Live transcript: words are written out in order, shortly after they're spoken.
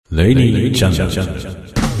レイニーちゃん。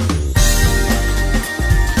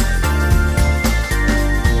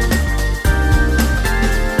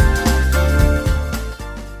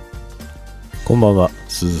こんばんは、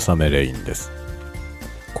鈴雨レインです。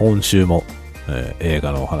今週も、映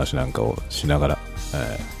画のお話なんかをしながら、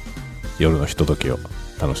夜のひとときを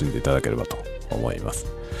楽しんでいただければと思います。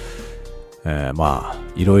まあ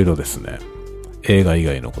いろいろですね、映画以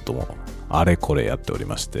外のこともあれこれやっており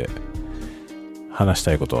まして、話し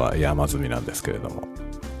たいことは山積みなんですけれども、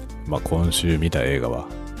まあ今週見た映画は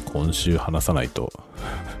今週話さないと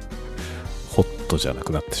ホットじゃな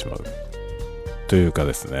くなってしまうというか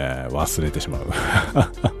ですね、忘れてしまう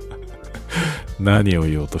何を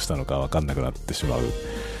言おうとしたのか分かんなくなってしまう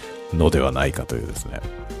のではないかというですね、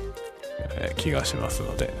気がします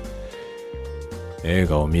ので、映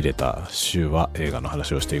画を見れた週は映画の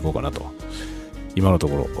話をしていこうかなと今のと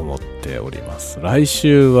ころ思っております。来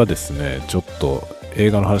週はですね、ちょっと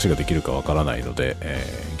映画の話ができるかわからないので、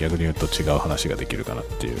逆に言うと違う話ができるかなっ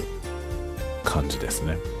ていう感じです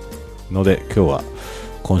ね。ので今日は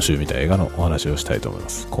今週見た映画のお話をしたいと思いま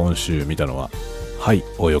す。今週見たのははい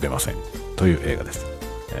泳げませんという映画です。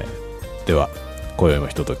では今宵も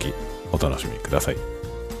ひとときお楽しみください。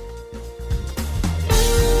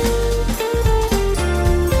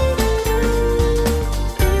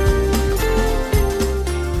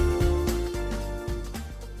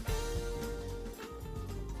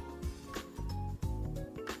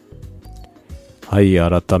はい、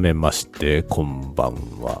改めましてこんばん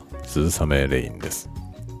は、鈴雨レインです。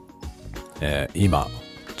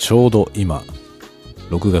ちょうど今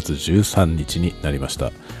6月13日になりまし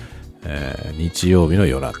た。日曜日の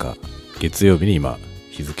夜中、月曜日に今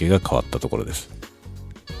日付が変わったところです。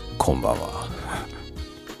こんばんは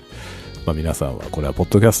まあ皆さんはこれはポ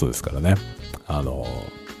ッドキャストですからね、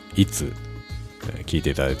いつ聞いて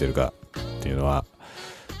いただいているかっていうのは、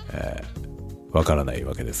わからない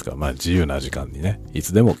わけですが、まあ自由な時間にね、い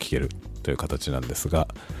つでも聞けるという形なんですが、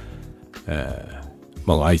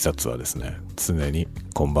まあ挨拶はですね、常に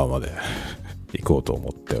こんばんはで行こうと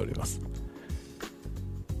思っております。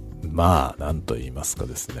まあなんと言いますか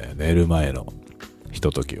ですね、寝る前のひ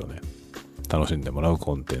とときをね、楽しんでもらう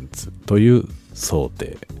コンテンツという想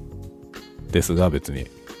定ですが、別に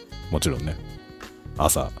もちろんね、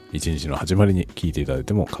朝一日の始まりに聞いていただい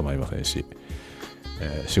ても構いませんし、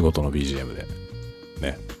仕事の BGM で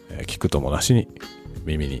ね、聞くともなしに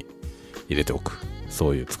耳に入れておく、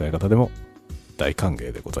そういう使い方でも大歓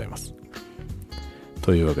迎でございます。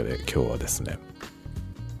というわけで今日はですね、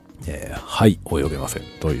はい泳げません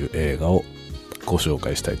という映画をご紹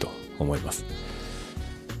介したいと思います。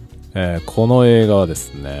この映画はで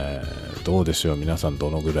すね、どうでしょう、皆さんど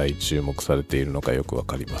のぐらい注目されているのかよくわ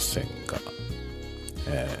かりませんが、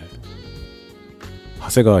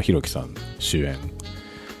長谷川博己さん主演、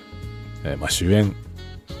まあ主演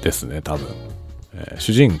ですね多分、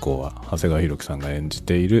主人公は長谷川博己さんが演じ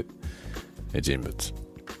ている人物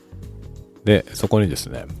で、そこにです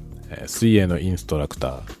ね、水泳のインストラク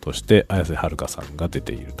ターとして綾瀬はるかさんが出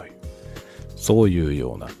ているという、そういう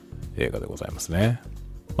ような映画でございますね。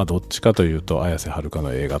まあどっちかというと綾瀬はるか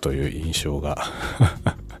の映画という印象が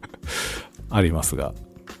ありますが、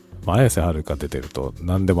まあ、綾瀬はるか出てると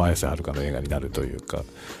何でも綾瀬はるかの映画になるというか、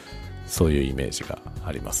そういうイメージが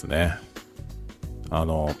ありますね。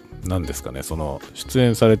何ですかね、その出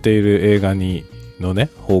演されている映画のね、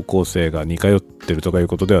方向性が似通ってるとかいう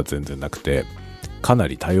ことでは全然なくて、かな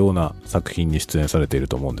り多様な作品に出演されている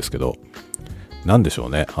と思うんですけど、なんでしょう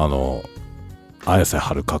ね、綾瀬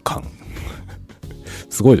はるか感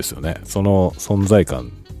すごいですよね。その存在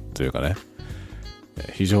感というかね、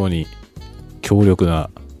非常に強力な、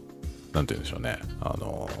なんて言うんでしょうね、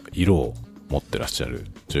色を持ってらっしゃる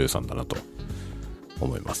女優さんだなと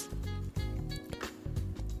思います。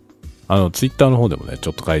ツイッターの方でもねち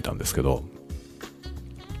ょっと書いたんですけど、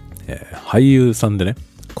俳優さんでね、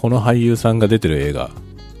この俳優さんが出てる映画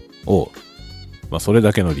を、まあそれ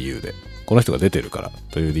だけの理由で、この人が出てるから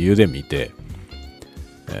という理由で見て、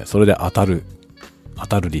それで当たる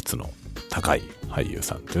率の高い俳優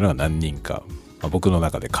さんっていうのが何人か、まあ、僕の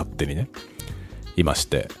中で勝手にねいまし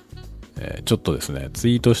て、ちょっとですねツ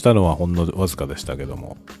イートしたのはほんのわずかでしたけど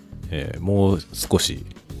も、もう少し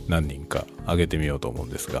何人か上げてみようと思うん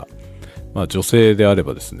ですが、まあ女性であれ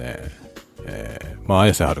ばですね、まあ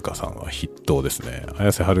綾瀬はるかさんは筆頭ですね。綾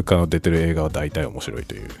瀬はるかの出てる映画は大体面白い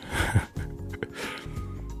という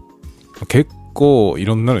結構い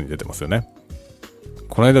ろんなのに出てますよね。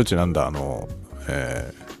この間うちなんだ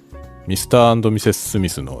ミスター&ミセス・スミ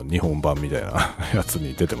スの日本版みたいなやつ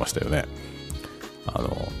に出てましたよね。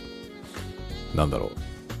なんだろう、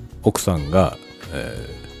奥さんが、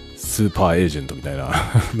スーパーエージェントみたいな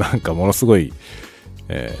なんかものすごい、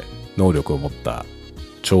能力を持った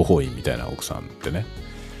諜報員みたいな奥さんでね、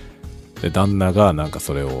で旦那がなんか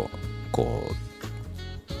それをこう、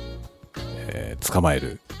捕まえ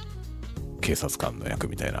る警察官の役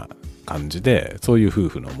みたいな感じで、そういう夫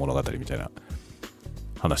婦の物語みたいな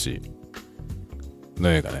話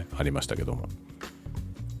の映画ねありましたけども、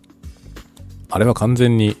あれは完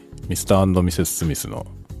全にミスター&ミセス・スミスの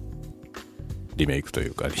リメイクとい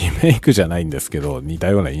うか、リメイクじゃないんですけど似た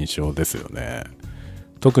ような印象ですよね。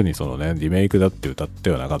特にそのねリメイクだって歌って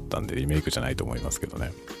はなかったんでリメイクじゃないと思いますけど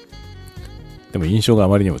ね。でも印象があ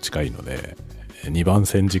まりにも近いので、2番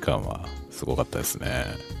線時間はすごかったですね。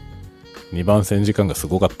2番線時間がす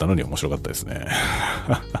ごかったのに面白かったですね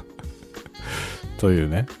という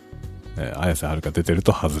ね、綾瀬はるか出てる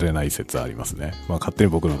と外れない説ありますね。まあ勝手に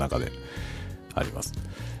僕の中であります。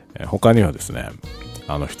他にはですね、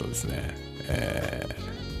あの人ですね、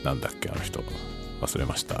なんだっけあの人忘れ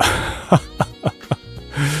ました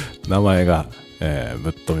名前が、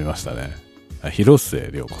ぶっ飛びましたね。広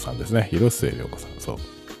末涼子さんですね。広末涼子さん、そう、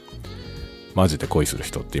マジで恋する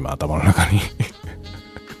人って今頭の中に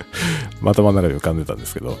頭の中に浮かんでたんで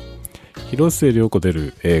すけど、広末涼子出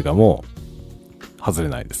る映画も外れ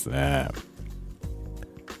ないですね。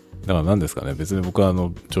だから何ですかね、別に僕は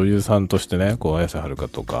女優さんとしてね、こう綾瀬はるか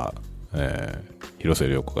とか、広末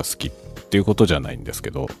涼子が好きっていうことじゃないんです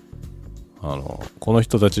けど、この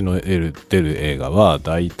人たちの出る映画は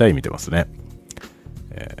大体見てますね。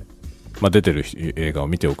まあ、出てる映画を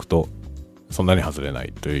見ておくとそんなに外れな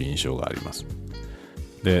いという印象があります。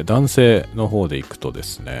で、男性の方でいくとで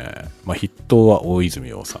すね、まあ、筆頭は大泉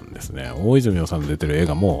洋さんですね。大泉洋さんの出てる映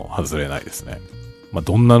画も外れないですね。まあ、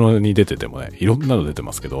どんなのに出ててもね、いろんなの出て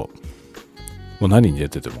ますけど、もう何に出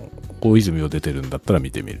てても大泉洋出てるんだったら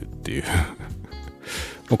見てみるっていう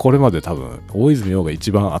これまで多分大泉洋が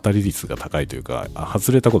一番当たり率が高いというか、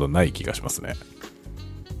外れたことない気がしますね。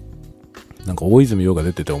なんか大泉洋が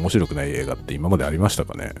出てて面白くない映画って今までありました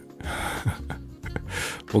かね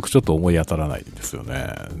僕ちょっと思い当たらないんですよね。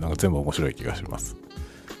なんか全部面白い気がします。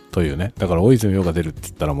というね、だから大泉洋が出るって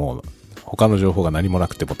言ったらもう他の情報が何もな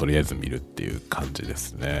くてもとりあえず見るっていう感じで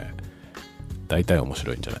すね。大体面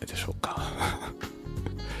白いんじゃないでしょうか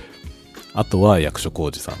あとは役所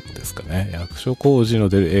広司さんですかね。役所広司の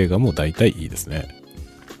出る映画も大体いいですね。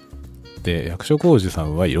で、役所広司さ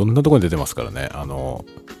んはいろんなところに出てますからね。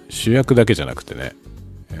主役だけじゃなくてね、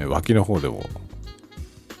脇の方でも、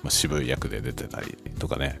まあ、渋い役で出てたりと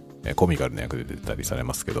かね、コミカルな役で出てたりされ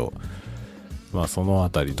ますけど、まあそのあ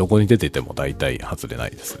たりどこに出ていても大体外れな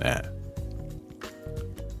いですね。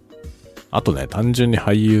あとね、単純に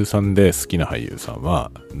俳優さんで好きな俳優さん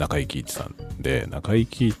は中井貴一さんで、中井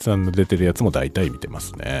貴一さんの出てるやつも大体見てま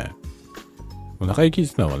すね。中井貴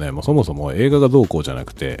一さんはね、もうそもそも映画がどうこうじゃな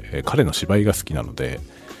くて、彼の芝居が好きなので、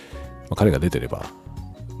まあ、彼が出てれば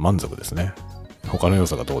満足ですね。他の要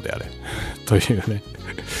素がどうであれというね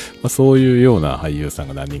まあそういうような俳優さん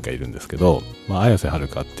が何人かいるんですけど、まあ、綾瀬はる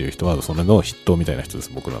かっていう人はそれの筆頭みたいな人で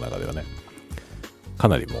す。僕の中ではね、か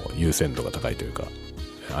なりもう優先度が高いというか、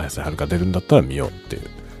綾瀬はるか出るんだったら見ようっていう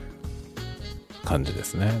感じで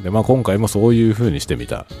すね。で、まあ今回もそういう風にして見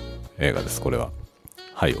た映画です。これは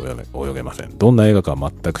はい、泳げません。どんな映画か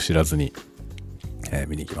は全く知らずに、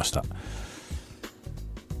見に行きました。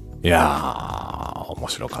いやー、面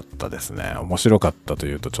白かったですね。面白かったと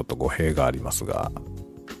いうとちょっと語弊がありますが、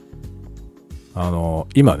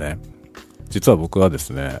今ね、実は僕はで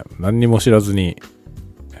すね、何にも知らずに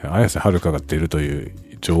綾瀬はるかが出るという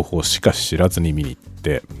情報しか知らずに見に行っ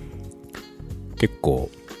て、結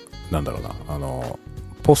構なんだろうな、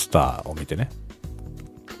ポスターを見てね、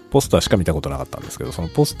ポスターしか見たことなかったんですけど、その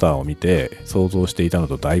ポスターを見て想像していたの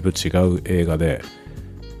とだいぶ違う映画で、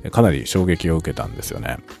かなり衝撃を受けたんですよ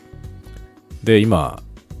ね。で、今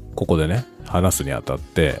ここでね話すにあたっ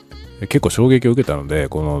て結構衝撃を受けたので、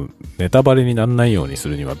このネタバレにならないようにす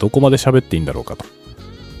るにはどこまで喋っていいんだろうかと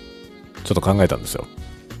ちょっと考えたんですよ。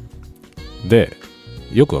で、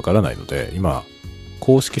よくわからないので今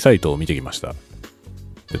公式サイトを見てきました。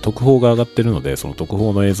で、特報が上がってるのでその特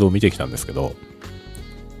報の映像を見てきたんですけど、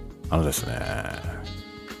ですね、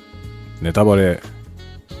ネタバレ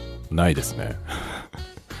ないですね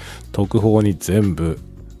特報に全部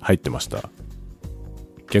入ってました。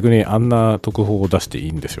逆にあんな特報を出してい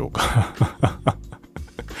いんでしょうか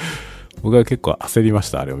僕は結構焦りまし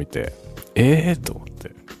た。あれを見てと思っ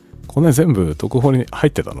て、こんなに全部特報に入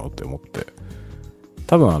ってたのって思って、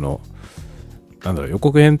多分なんだろう、予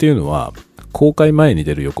告編っていうのは公開前に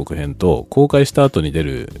出る予告編と公開した後に出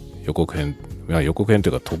る予告編、予告編と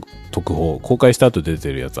いうか特報、公開した後出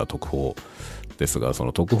てるやつは特報ですが、そ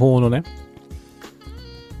の特報のね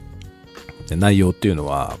で内容っていうの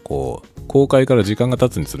はこう公開から時間が経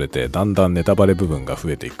つにつれてだんだんネタバレ部分が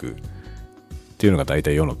増えていくっていうのが大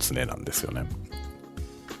体世の常なんですよね。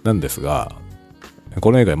なんですが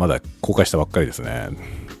この映画まだ公開したばっかりですね。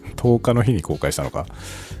10日の日に公開したのか、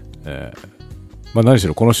何し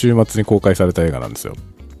ろこの週末に公開された映画なんですよ。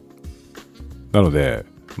なので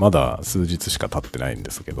まだ数日しか経ってないん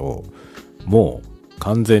ですけど、もう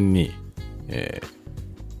完全に、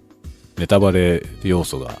ネタバレ要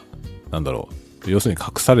素が要するに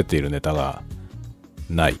隠されているネタが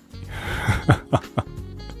ない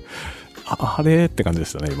あれって感じで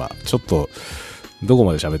したね。今ちょっとどこ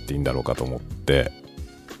まで喋っていいんだろうかと思って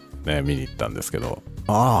ね見に行ったんですけど、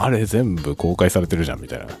あれ全部公開されてるじゃんみ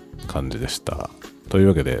たいな感じでした。という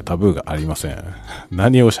わけでタブーがありません。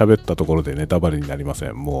何を喋ったところでネタバレになりませ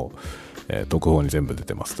ん。もう、特報に全部出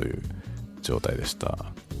てますという状態でした。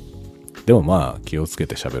でもまあ気をつけ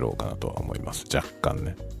て喋ろうかなとは思います。若干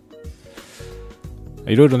ね。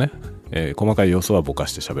いろいろね、細かい要素はぼか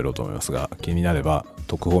して喋ろうと思いますが、気になれば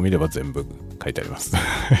特報を見れば全部書いてあります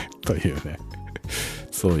というね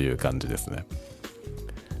そういう感じですね。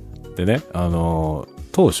でね、当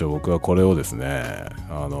初僕はこれをですね、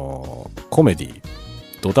コメディ、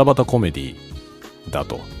ドタバタコメディだ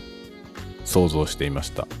と想像していま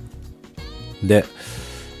した。で、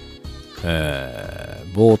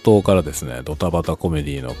冒頭からですね、ドタバタコメ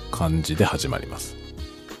ディの感じで始まります。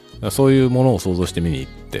そういうものを想像して見に行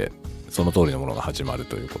って、その通りのものが始まる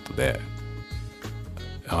ということで、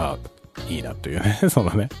いいなというね、そ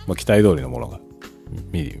のね、期待通りのものが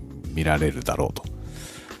見られるだろうと。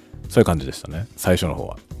そういう感じでしたね、最初の方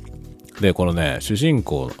は。で、このね、主人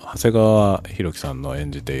公、長谷川博己さんの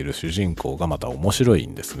演じている主人公がまた面白い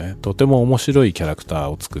んですね。とても面白いキャラクター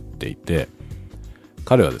を作っていて、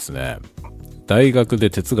彼はですね、大学で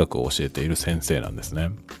哲学を教えている先生なんです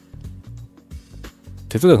ね。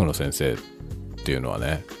哲学の先生っていうのは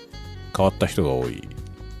ね、変わった人が多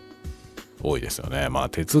いですよね。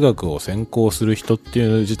哲学を専攻する人って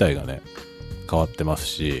いう自体がね、変わってます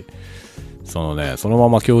し、そのま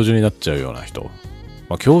ま教授になっちゃうような人、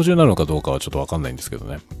教授なのかどうかはちょっとわかんないんですけど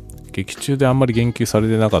ね、劇中であんまり言及され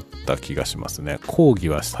てなかった気がしますね。講義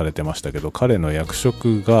はされてましたけど、彼の役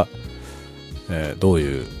職が、どう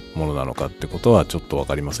いうものなのかってことはちょっとわ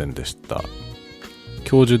かりませんでした。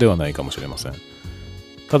教授ではないかもしれません。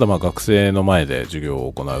ただ学生の前で授業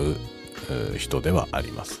を行う人ではあ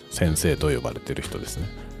ります。先生と呼ばれている人ですね。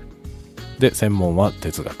で、専門は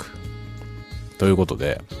哲学ということ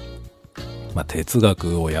で、哲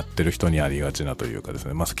学をやってる人にありがちなというかです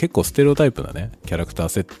ね、結構ステレオタイプなねキャラクター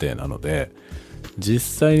設定なので、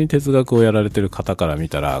実際に哲学をやられてる方から見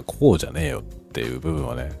たらこうじゃねえよっていう部分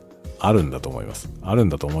はねあるんだと思いま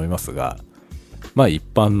すが、一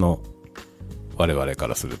般の我々か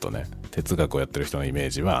らするとね、哲学をやってる人のイメー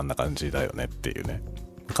ジはあんな感じだよねっていうね、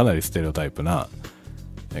かなりステレオタイプな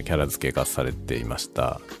キャラ付けがされていまし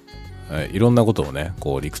た。いろんなことをね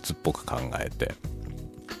こう理屈っぽく考えて、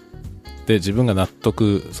で自分が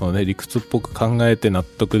理屈っぽく考えて納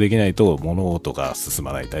得できないと物事が進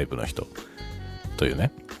まないタイプの人という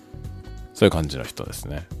ね、そういう感じの人です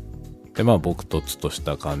ね。で朴訥とし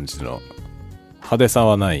た感じの派手さ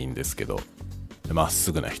はないんですけど、まっ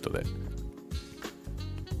すぐな人で、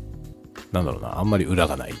あんまり裏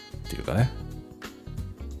がないっていうかね、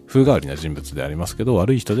風変わりな人物でありますけど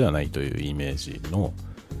悪い人ではないというイメージの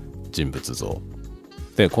人物像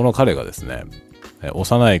で、この彼がですね、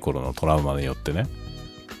幼い頃のトラウマによってね、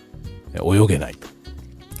泳げないと、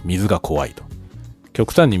水が怖いと、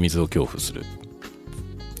極端に水を恐怖する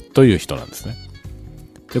という人なんですね。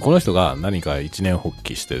でこの人が何か一念発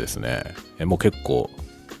起してですね、もう結構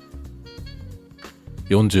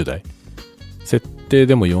40代設定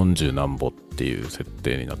でも40何歩っていう設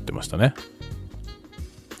定になってましたね。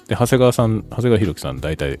で長谷川博己さん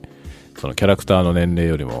大体そのキャラクターの年齢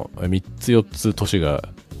よりも3つ4つ年が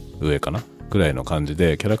上かなぐらいの感じ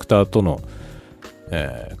で、キャラクターとの、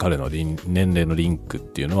彼の年齢のリンクっ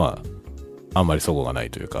ていうのはあんまり齟齬がない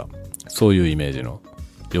というか、そういうイメージの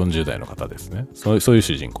40代の方ですね。そういう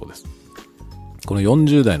主人公です。この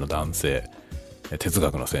40代の男性、哲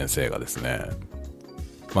学の先生がですね、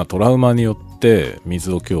トラウマによって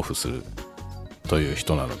水を恐怖するという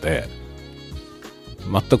人なので、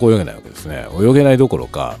全く泳げないわけですね。泳げないどころ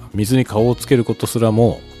か水に顔をつけることすら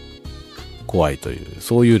も怖いという、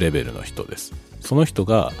そういうレベルの人です。その人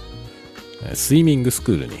がスイミングス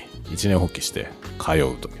クールに一年発起して通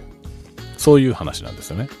うという、そういう話なんで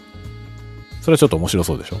すよね。それはちょっと面白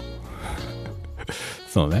そうでしょ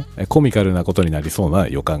そのね、コミカルなことになりそうな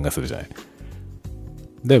予感がするじゃない。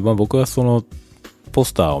で、僕はそのポ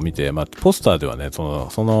スターを見て、ポスターではね、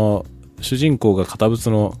その主人公が堅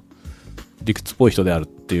物の理屈っぽい人であるっ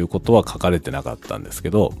ていうことは書かれてなかったんですけ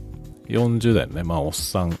ど、40代のね、おっ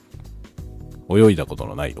さん、泳いだこと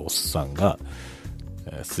のないおっさんが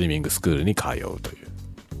スイミングスクールに通うとい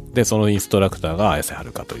う。で、そのインストラクターが綾瀬は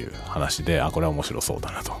るかという話で、これは面白そう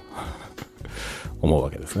だなと思うわ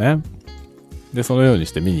けですね。で、そのように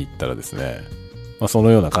して見に行ったらですね、そ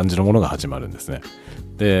のような感じのものが始まるんですね。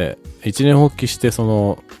で、一年発起してそ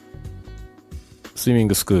のスイミン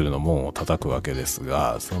グスクールの門を叩くわけです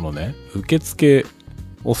が、そのね、受付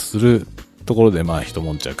をするところで一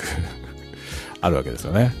悶着あるわけです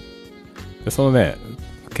よね。で、そのね、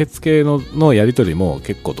受付のやり取りも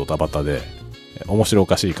結構ドタバタで面白お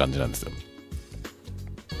かしい感じなんですよ。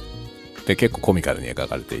で、結構コミカルに描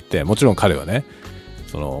かれていて、もちろん彼はね、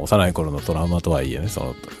その幼い頃のトラウマとはいえね、そ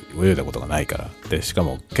の泳いだことがないから、でしか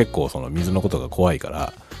も結構その水のことが怖いか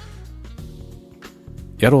ら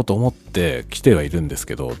やろうと思って来てはいるんです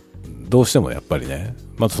けど、どうしてもやっぱりね、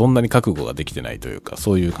まずそんなに覚悟ができてないというか、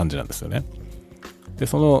そういう感じなんですよね。で、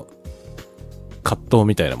その葛藤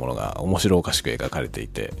みたいなものが面白おかしく描かれてい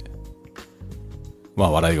て、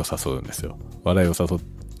笑いを誘うんですよ。笑いを誘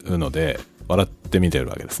うので笑って見てる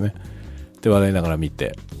わけですね。で、笑いながら見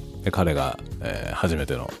て、で彼が、初め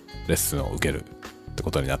てのレッスンを受けるって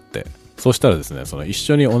ことになって、そうしたらですね、その一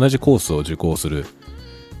緒に同じコースを受講する、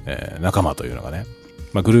仲間というのがね、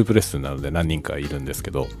グループレッスンなので何人かいるんです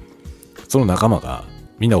けど、その仲間が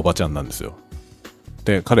みんなおばちゃんなんですよ。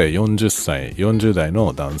で、彼40代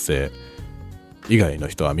の男性以外の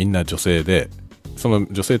人はみんな女性で、その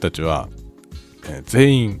女性たちは、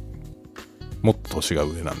全員もっと年が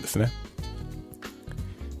上なんですね。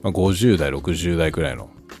50代60代くらいの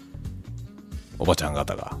おばちゃん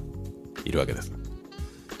方がいるわけです。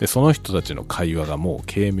で、その人たちの会話がもう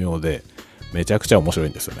軽妙でめちゃくちゃ面白い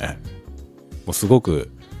んですよね。もうすごく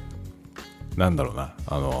下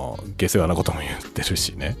世話なことも言ってる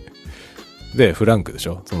しね。で、フランクでし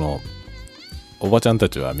ょ。そのおばちゃんた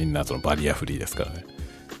ちはみんなそのバリアフリーですからね。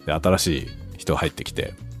で、新しい人が入ってき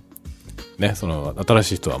てね、その新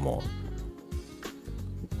しい人はも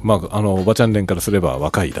うおばちゃん連からすれば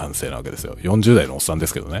若い男性なわけですよ。40代のおっさんで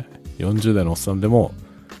すけどね。40代のおっさんでも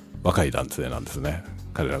若い男性なんですね。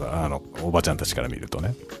彼らがおばちゃんたちから見ると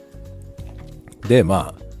ね。で、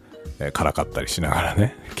からかったりしながら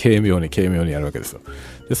ね、軽妙にやるわけですよ。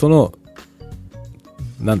で、その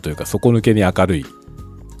なんというか底抜けに明るい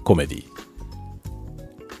コメディっ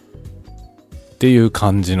ていう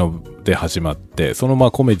感じので始まって、そ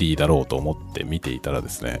のコメディだろうと思って見ていたらで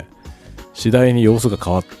すね、次第に様子が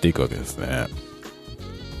変わっていくわけですね。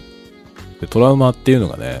で、トラウマっていうの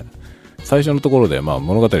がね、最初のところで、物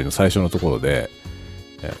語の最初のところで、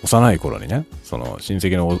幼い頃にね、その親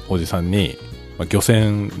戚の おじさんに、漁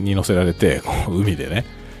船に乗せられて海でね、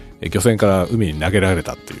漁船から海に投げ入れられ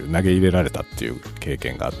たっていう経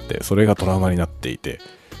験があって、それがトラウマになっていて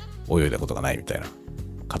泳いだことがないみたいな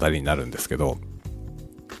語りになるんですけど、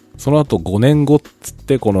その後5年後っつっ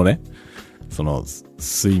てこのね、その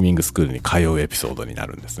スイミングスクールに通うエピソードにな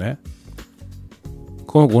るんですね。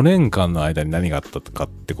この5年間の間に何があったかっ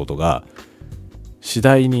てことが次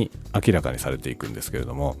第に明らかにされていくんですけれ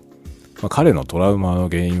ども、彼のトラウマの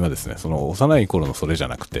原因はですね、その幼い頃のそれじゃ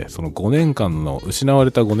なくて、その失わ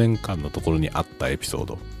れた5年間のところにあったエピソー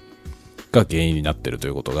ドが原因になっていると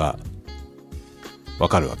いうことがわ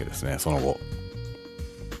かるわけですね。その後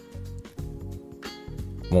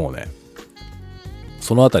もうね、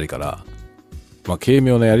そのあたりから、軽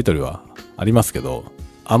妙なやりとりはありますけど、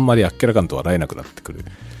あんまりあっけらかんと笑えなくなってくる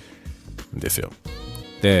んですよ。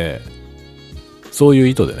で、そういう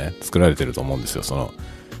意図でね、作られてると思うんですよ。その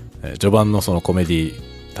序盤のそのコメディ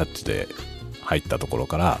タッチで入ったところ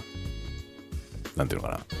から、なんていうの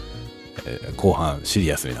かな、後半シ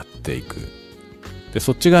リアスになっていく。で、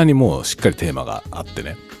そっち側にもうしっかりテーマがあって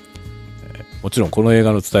ね、もちろんこの映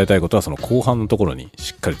画の伝えたいことはその後半のところに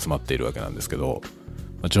しっかり詰まっているわけなんですけど、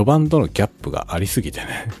序盤とのギャップがありすぎて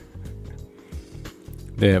ね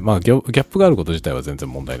で、ギャップがあること自体は全然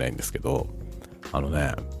問題ないんですけど、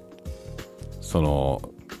その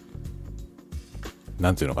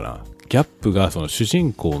なんていうのかな、ギャップがその主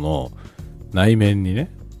人公の内面に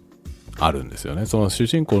ねあるんですよね。その主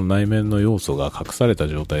人公の内面の要素が隠された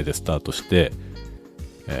状態でスタートして、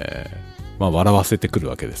笑わせてくる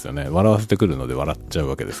わけですよね。笑わせてくるので笑っちゃう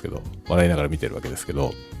わけですけど、笑いながら見てるわけですけ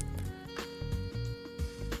ど、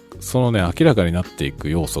そのね、明らかになっていく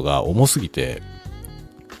要素が重すぎて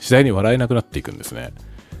次第に笑えなくなっていくんですね。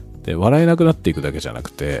で、笑えなくなっていくだけじゃな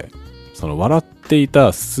くて、その笑ってい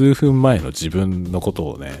た数分前の自分のこと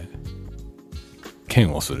をね、嫌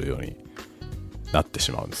悪するようになって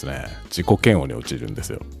しまうんですね。自己嫌悪に陥るんで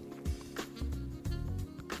すよ。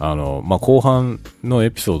後半のエ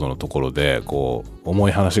ピソードのところでこう重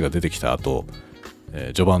い話が出てきた後、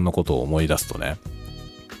序盤のことを思い出すとね、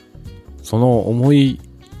その重い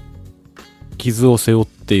傷を背負っ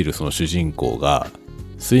ているその主人公が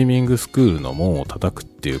スイミングスクールの門を叩くっ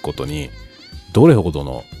ていうことにどれほど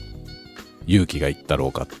の勇気がいったろ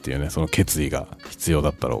うかっていうね、その決意が必要だ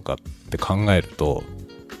ったろうかって考えると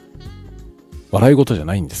笑い事じゃ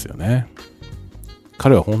ないんですよね。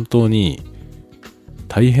彼は本当に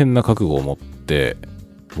大変な覚悟を持って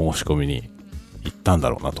申し込みに行ったんだ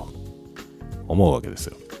ろうなと思うわけです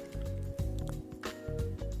よ。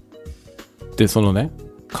でそのね、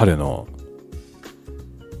彼の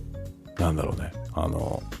なんだろうね、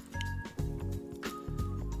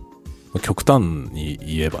極端に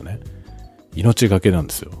言えばね、命がけなん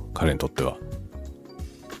ですよ、彼にとっては。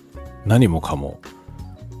何もかも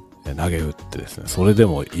投げ打ってですね、それで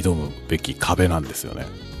も挑むべき壁なんですよね。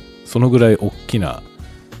そのぐらい大きな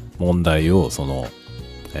問題をその、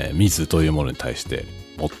水というものに対して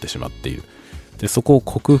持ってしまっている。でそこを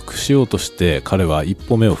克服しようとして彼は一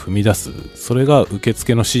歩目を踏み出す、それが受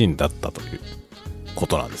付のシーンだったというこ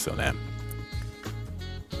となんですよね。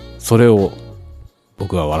それを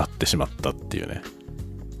僕は笑ってしまったっていうね、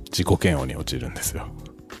自己嫌悪に陥るんですよ。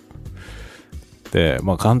で、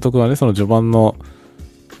監督はね、その序盤の、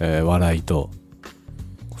笑いと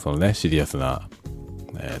そのねシリアスな、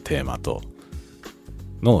テーマと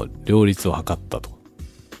の両立を図ったと、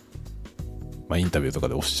インタビューとか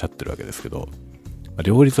でおっしゃってるわけですけど、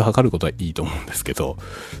両立を図ることはいいと思うんですけど、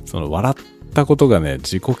その笑ったことがね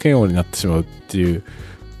自己嫌悪になってしまうっていう、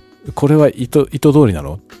これは意図通りな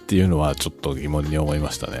のっていうのはちょっと疑問に思いま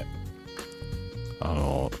したね。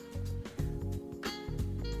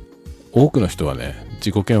多くの人はね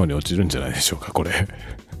自己嫌悪に陥るんじゃないでしょうか、これ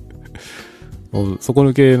もう底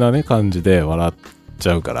抜けなね感じで笑っち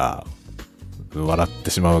ゃうから笑って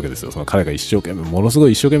しまうわけですよ。その彼が一生懸命、ものすご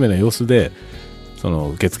い一生懸命な様子でその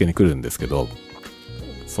受付に来るんですけど、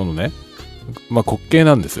そのね滑稽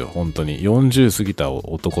なんですよ本当に。40過ぎた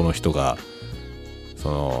男の人がそ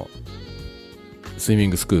のスイミン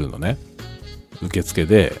グスクールのね受付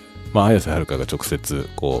で、綾瀬はるかが直接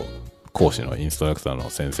こう講師のインストラクターの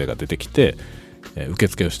先生が出てきて、受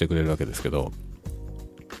付をしてくれるわけですけど、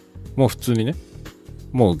もう普通にね、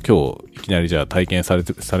もう今日いきなりじゃあ体験さ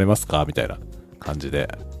れますかみたいな感じで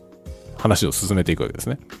話を進めていくわけです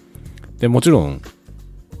ね。でもちろん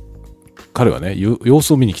彼はね様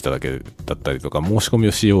子を見に来ただけだったりとか、申し込み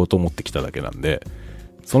をしようと思ってきただけなんで、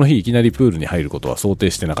その日いきなりプールに入ることは想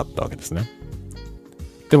定してなかったわけですね。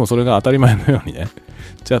でもそれが当たり前のようにね、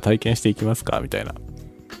じゃあ体験していきますかみたいな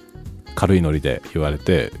軽いノリで言われ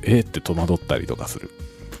て、って戸惑ったりとかする。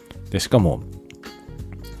でしかも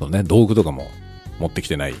そのね道具とかも持ってき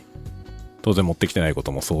てない、当然持ってきてないこ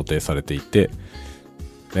とも想定されていて、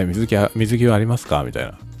ね、水着はありますかみたい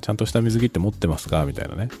な、ちゃんとした水着って持ってますかみたい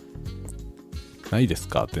なね、ないです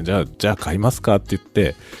かって、じゃあ買いますかって言っ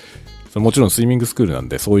て、もちろんスイミングスクールなん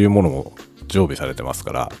でそういうものも常備されてます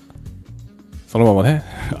から、そのままね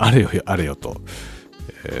あれよと、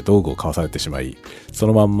道具を買わされてしまい、そ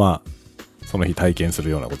のまんまその日体験する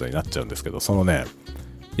ようなことになっちゃうんですけど、そのね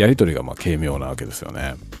やりとりが軽妙なわけですよ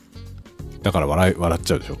ね。だから笑っ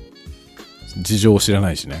ちゃうでしょ。事情を知ら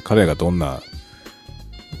ないしね、彼がどんな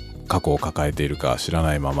過去を抱えているか知ら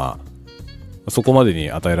ないまま、そこまで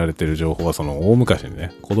に与えられている情報はその大昔に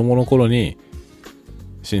ね、子供の頃に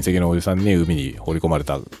親戚のおじさんに海に放り込まれ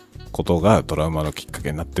たことがトラウマのきっか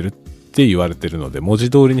けになってるって言われてるので、文字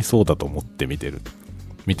通りにそうだと思って見てる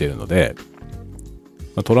ので、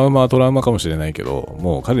トラウマはトラウマかもしれないけど、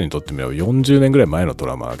もう彼にとってみれば40年ぐらい前のト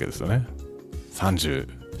ラウマなわけですよね。37、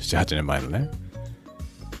8年前のね。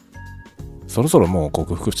そろそろもう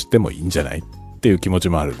克服してもいいんじゃないっていう気持ち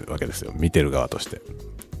もあるわけですよ、見てる側として。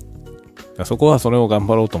そこはそれを頑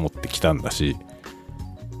張ろうと思ってきたんだし、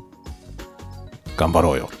頑張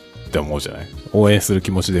ろうよって思うじゃない。応援する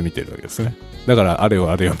気持ちで見てるわけですね。だからあれ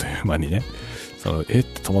よという間にね、って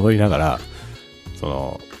戸惑いながらそ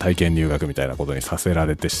の体験入学みたいなことにさせら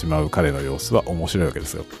れてしまう彼の様子は面白いわけで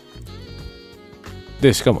すよ。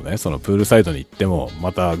でしかもね、そのプールサイドに行っても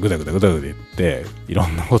またグダグダ言っていろ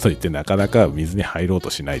んなこと言ってなかなか水に入ろうと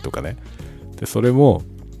しないとかね。でそれも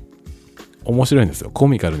面白いんですよ。コ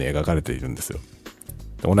ミカルに描かれているんですよ。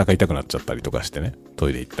でお腹痛くなっちゃったりとかしてね、ト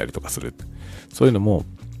イレ行ったりとかする、そういうのも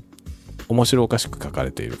面白おかしく書か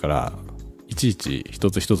れているから、いちいち一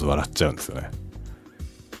つ一つ笑っちゃうんですよね。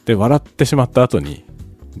で笑ってしまった後に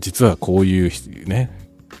実はこういうね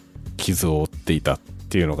傷を負っていたっ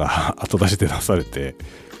ていうのが後出しで出されて、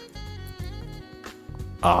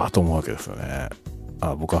と思うわけですよね。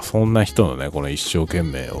僕はそんな人のねこの一生懸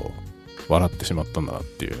命を笑ってしまったんだなっ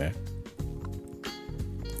ていうね。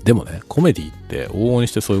でもね、コメディって往々に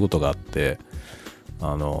してそういうことがあって、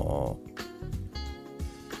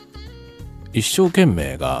一生懸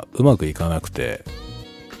命がうまくいかなくて、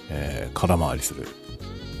空回りするっ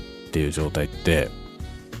ていう状態って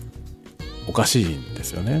おかしいんで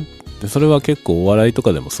すよね。でそれは結構お笑いと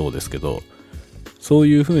かでもそうですけど、そう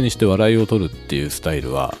いう風にして笑いを取るっていうスタイ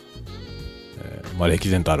ルは、歴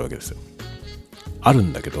然とあるわけですよ。ある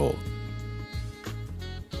んだけど、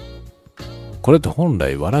これって本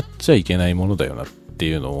来笑っちゃいけないものだよなって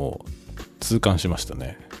いうのを痛感しました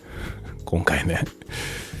ね今回ね。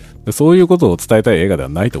そういうことを伝えたい映画では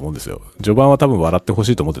ないと思うんですよ。序盤は多分笑ってほし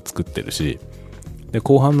いと思って作ってるし、で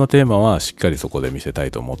後半のテーマはしっかりそこで見せた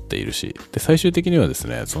いと思っているし、で最終的にはです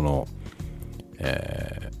ね、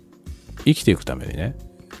生きていくためにね、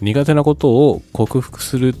苦手なことを克服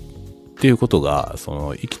するっていうことが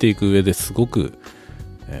生きていく上ですごく、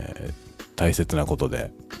大切なこと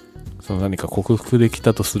で、何か克服でき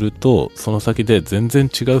たとすると、その先で全然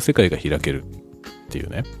違う世界が開けるっていう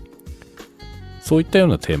ね、そういったよう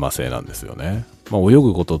なテーマ性なんですよね。泳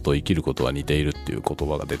ぐことと生きることは似ているっていう言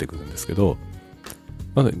葉が出てくるんですけど、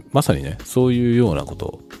まさにね、そういうようなこ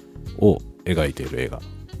とを描いている映画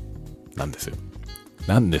なんですよ。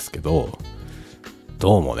なんですけど、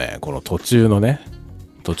どうもね、この途中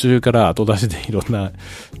から後出しでいろんな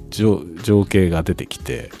情景が出てき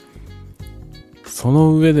て、そ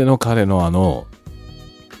の上での彼の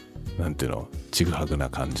なんていうの、ちぐはぐな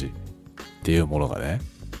感じっていうものがね、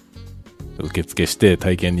受付して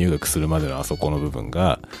体験入学するまでのあそこの部分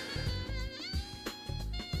が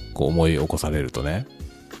こう思い起こされるとね、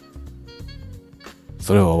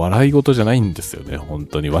それは笑い事じゃないんですよね。本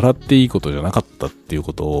当に笑っていいことじゃなかったっていう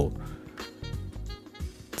ことを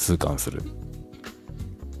痛感する。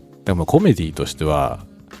でもコメディとしては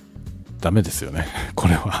ダメですよねこ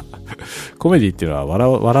れはコメディっていうのは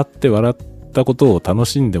笑ったことを楽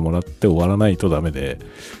しんでもらって終わらないとダメで、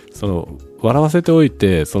笑わせておい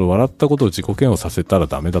て笑ったことを自己嫌悪させたら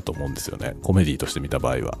ダメだと思うんですよね、コメディとして見た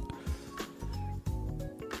場合は。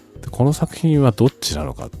でこの作品はどっちな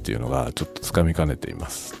のかっていうのがちょっとつかみかねていま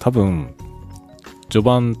す。多分序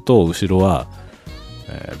盤と後ろは、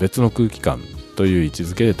別の空気感という位置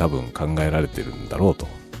づけで多分考えられてるんだろうと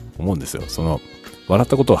思うんですよ。笑っ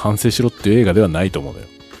たことを反省しろっていう映画ではないと思うのよ。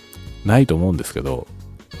ないと思うんですけど、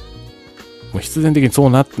もう必然的にそう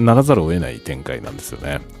ならざるを得ない展開なんですよ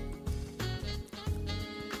ね。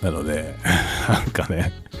なのでなんか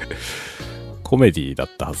ねコメディだっ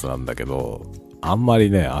たはずなんだけど、あんまり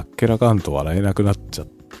ねあっけらかんと笑えなくなっちゃっ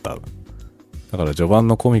た。だから序盤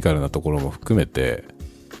のコミカルなところも含めて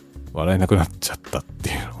笑えなくなっちゃったって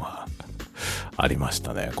いうのはありまし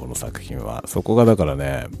たね、この作品は。そこがだから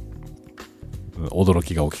ね、驚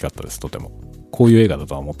きが大きかったです。とてもこういう映画だ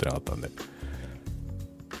とは思ってなかったんで。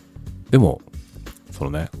でも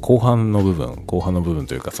後半の部分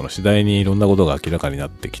というか、次第にいろんなことが明らかになっ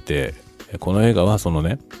てきて、この映画は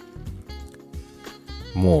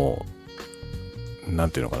もうなん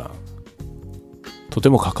ていうのかな、とて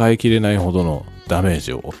も抱えきれないほどのダメー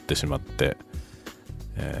ジを負ってしまって、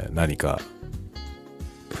何か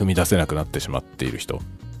踏み出せなくなってしまっている人、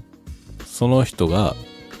その人が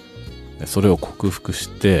それを克服し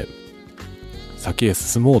て先へ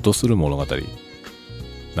進もうとする物語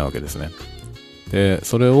なわけですね。で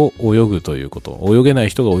それを泳ぐということ、泳げない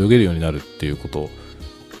人が泳げるようになるっていうこと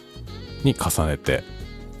に重ねて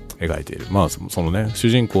描いている。主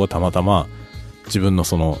人公はたまたま自分の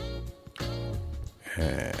生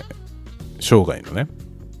涯のね、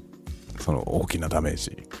大きなダメー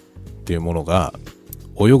ジっていうものが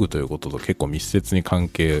泳ぐということと結構密接に関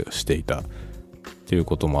係していたっていう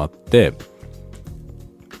こともあって、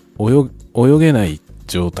泳げない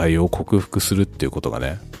状態を克服するっていうことが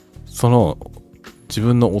ね、自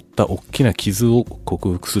分の負った大きな傷を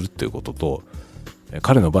克服するっていうことと、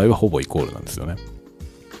彼の場合はほぼイコールなんですよね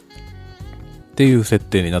っていう設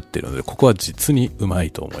定になっているので、ここは実にうま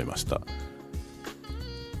いと思いました。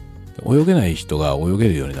泳げない人が泳げ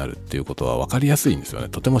るようになるっていうことは分かりやすいんですよね。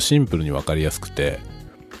とてもシンプルに分かりやすくて、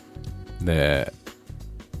で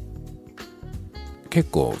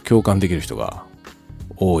結構共感できる人が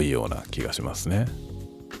多いような気がしますね。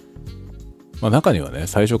中にはね、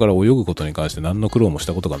最初から泳ぐことに関して何の苦労もし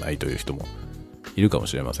たことがないという人もいるかも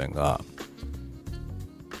しれませんが、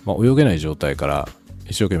泳げない状態から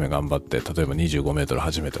一生懸命頑張って、例えば25メートル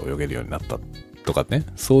初めて泳げるようになったとかね、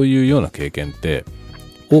そういうような経験って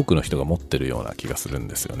多くの人が持ってるような気がするん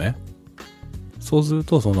ですよね。そうする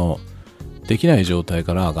とできない状態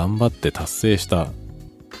から頑張って達成した、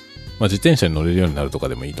自転車に乗れるようになるとか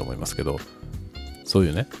でもいいと思いますけど、そう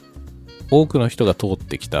いうね、多くの人が通っ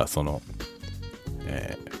てきた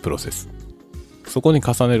プロセス、そこに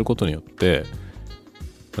重ねることによって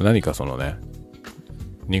何かそのね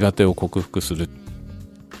苦手を克服するっ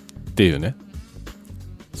ていうね、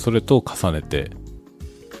それと重ねて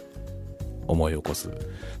思い起こす。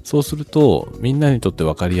そうするとみんなにとって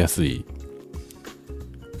分かりやすい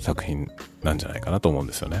作品なんじゃないかなと思うん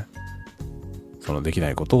ですよね。そのできな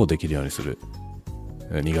いことをできるようにする、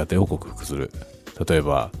苦手を克服する、例え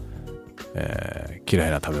ば、嫌い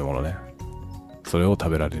な食べ物ね、それを食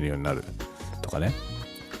べられるようになるとかね、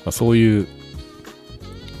そういう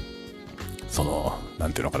そのな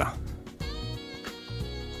んていうのかな、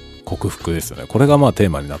克服ですよね。これがテー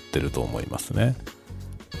マになってると思いますね。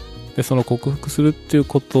でその克服するっていう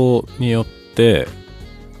ことによって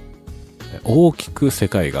大きく世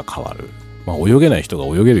界が変わる。泳げない人が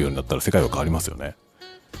泳げるようになったら世界が変わりますよね。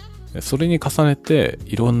それに重ねて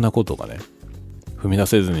いろんなことがね、踏み出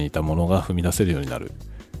せずにいたものが踏み出せるようになるっ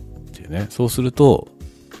ていうね。そうすると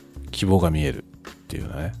希望が見えるっていう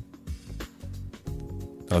ね。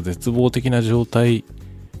だから絶望的な状態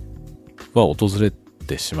は訪れ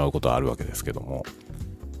てしまうことはあるわけですけども、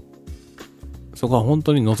そこは本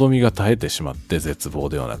当に望みが絶えてしまって絶望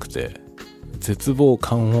ではなくて絶望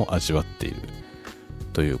感を味わっている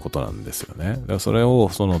ということなんですよね。だからそれを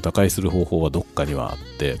打開する方法はどっかにはあっ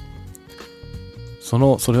て、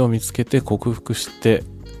それを見つけて克服して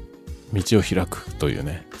道を開くという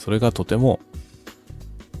ね、それがとても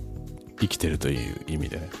生きてるという意味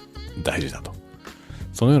でね大事だと、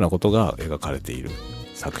そのようなことが描かれている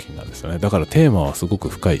作品なんですよね。だからテーマはすごく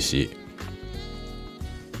深いし、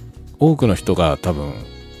多くの人が多分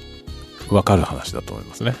分かる話だと思い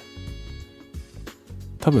ますね。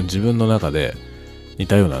多分自分の中で似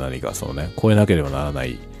たような何か越えなければならな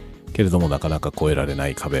いけれどもなかなか越えられな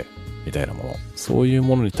い壁みたいなもの、そういう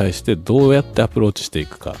ものに対してどうやってアプローチしてい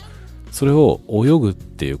くか、それを泳ぐっ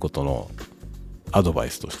ていうことのアドバイ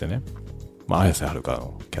スとしてね、綾瀬はるか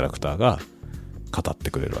のキャラクターが語って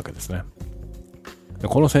くれるわけですね。で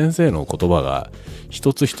この先生の言葉が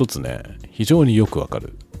一つ一つね非常によくわか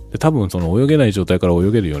る。で多分泳げない状態から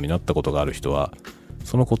泳げるようになったことがある人は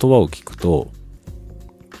その言葉を聞くと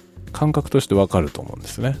感覚としてわかると思うんで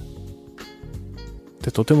すね。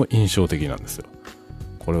でとても印象的なんですよ。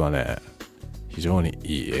これはね非常に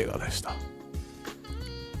いい映画でした。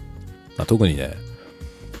特にね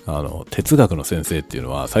哲学の先生っていう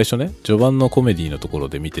のは最初ね序盤のコメディのところ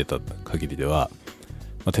で見てた限りでは、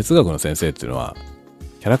哲学の先生っていうのは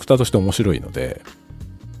キャラクターとして面白いので、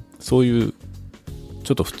そういう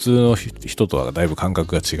ちょっと普通の人とはだいぶ感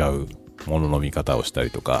覚が違うものの見方をした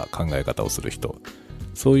りとか考え方をする人、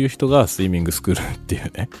そういう人がスイミングスクールってい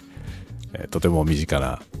うね、とても身近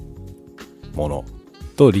なもの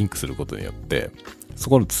とリンクすることによってそ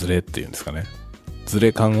このズレっていうんですかね、ズ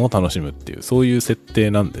レ感を楽しむっていうそういう設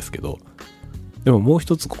定なんですけど、でももう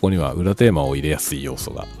一つここには裏テーマを入れやすい要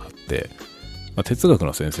素があって、哲学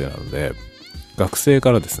の先生なので学生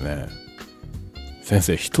からですね、先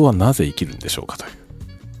生人はなぜ生きるんでしょうかという、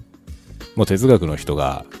もう哲学の人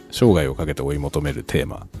が生涯をかけて追い求めるテー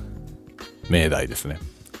マ、命題ですね。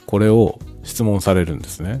これを質問されるんで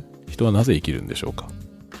すね。人はなぜ生きるんでしょうか。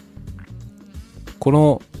こ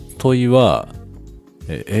の問いは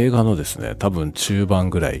映画のですね多分中盤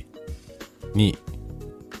ぐらいに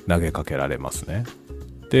投げかけられますね。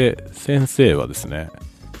で先生はですね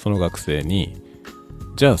その学生に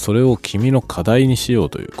じゃあそれを君の課題にしよう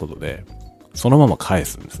ということでそのまま返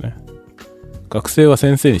すんですね。学生は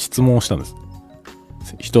先生に質問をしたんです。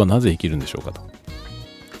人はなぜ生きるんでしょうかと。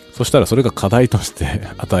そしたらそれが課題として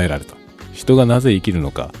与えられた。人がなぜ生きる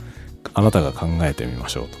のかあなたが考えてみま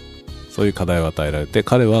しょうと、そういう課題を与えられて、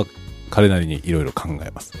彼は彼なりにいろいろ考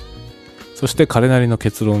えます。そして彼なりの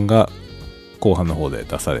結論が後半の方で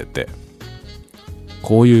出されて、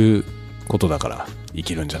こういうことだから生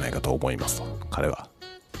きるんじゃないかと思いますと、彼は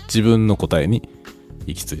自分の答えに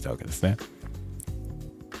行き着いたわけですね。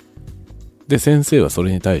で先生はそ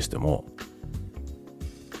れに対しても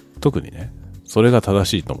特にねそれが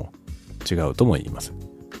正しいとも違うとも言いません。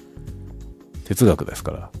哲学です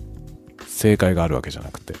から正解があるわけじゃな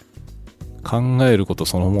くて、考えること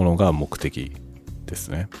そのものが目的です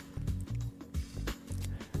ね。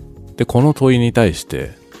でこの問いに対し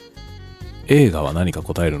て映画は何か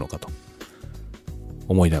答えるのかと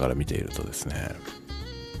思いながら見ているとですね、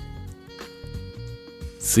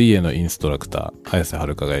水泳のインストラクター綾瀬は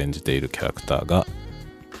るかが演じているキャラクターが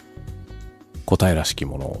答えらしき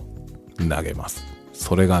ものを投げます。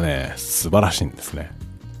それがね素晴らしいんですね。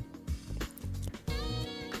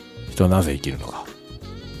人はなぜ生きるのか、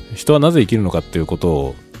人はなぜ生きるのかっていうこと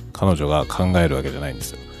を彼女が考えるわけじゃないんで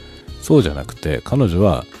すよ。そうじゃなくて彼女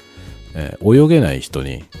は泳げない人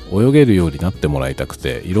に泳げるようになってもらいたく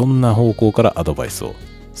て、いろんな方向からアドバイスを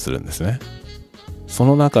するんですね。そ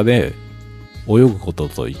の中で泳ぐこと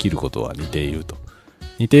と生きることは似ていると。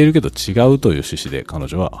似ているけど違うという趣旨で彼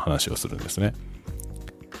女は話をするんですね。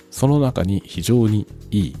その中に非常に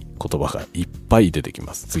いい言葉がいっぱい出てき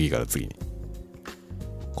ます。次から次に。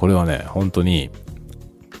これはね、本当に、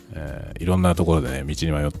いろんなところでね、道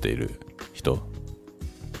に迷っている人、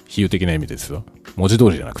比喩的な意味ですよ。文字通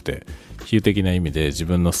りじゃなくて、比喩的な意味で自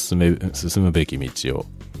分の進むべき道を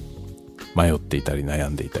迷っていたり悩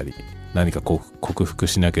んでいたり、何か克服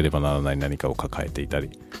しなければならない何かを抱えていたり、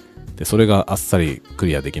でそれがあっさりク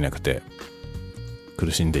リアできなくて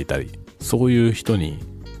苦しんでいたり、そういう人に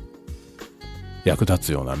役立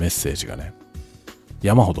つようなメッセージがね、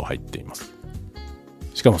山ほど入っています。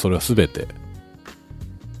しかもそれは全て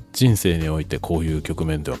人生においてこういう局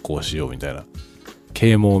面ではこうしようみたいな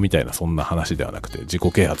啓蒙みたいな、そんな話ではなくて、自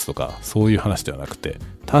己啓発とかそういう話ではなくて、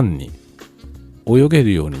単に泳げ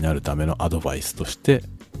るようになるためのアドバイスとして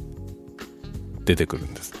出てくる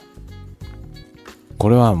んです。こ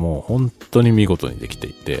れはもう本当に見事にできて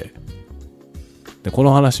いて、でこ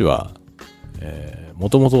の話はも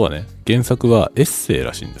ともとはね、原作はエッセイ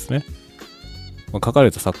らしいんですね。書かれ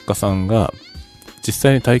た作家さんが実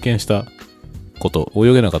際に体験したこと、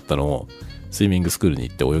泳げなかったのをスイミングスクールに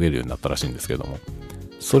行って泳げるようになったらしいんですけども、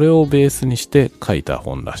それをベースにして書いた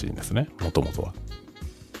本らしいんですね、もともとは。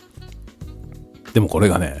でもこれ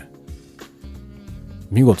がね、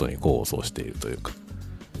見事に功を奏しているというか、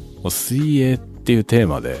水泳っていうテー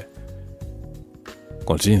マで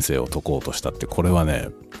この人生を解こうとしたって、これはね、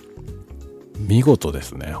見事で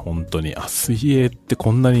すね、本当に。水泳って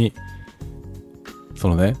こんなにそ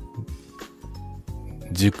のね、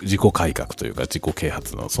自己改革というか自己啓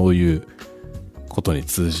発のそういうことに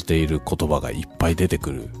通じている言葉がいっぱい出て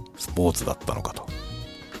くるスポーツだったのかと、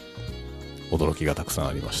驚きがたくさん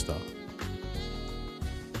ありました。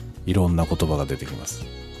いろんな言葉が出てきます。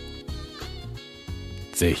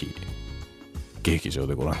ぜひ劇場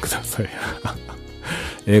でご覧ください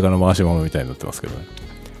映画の回し物みたいになってますけどね。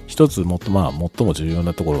一つ最も重要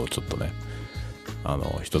なところをちょっとね、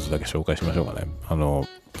一つだけ紹介しましょうかね。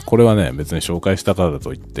これはね、別に紹介したから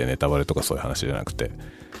といってネタバレとかそういう話じゃなくて、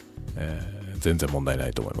全然問題な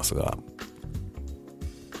いと思いますが、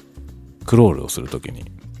クロールをするときに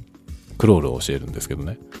クロールを教えるんですけど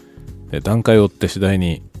ね、で段階を追って次第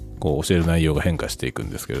にこう教える内容が変化していくん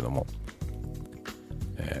ですけれども、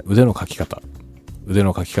腕の描き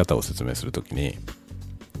方を説明するときに、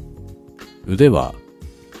腕は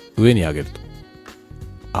上に上げると、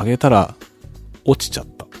上げたら落ちちゃっ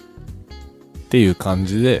たっていう感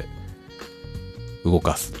じで動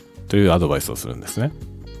かすというアドバイスをするんですね。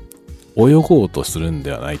泳ごうとするん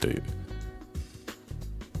ではないという、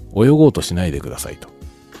泳ごうとしないでくださいと、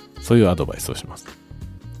そういうアドバイスをします。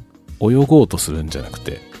泳ごうとするんじゃなく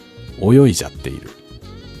て泳いじゃっている。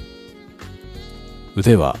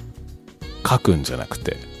腕はかくんじゃなく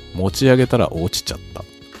て持ち上げたら落ちちゃったっ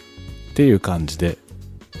ていう感じで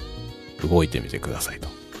動いてみてくださいと。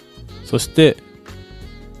そして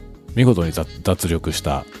見事に脱力し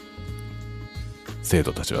た生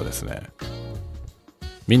徒たちはですね、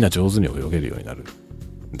みんな上手に泳げるようになる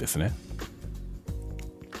んですね。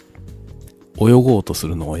泳ごうとす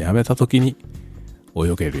るのをやめたときに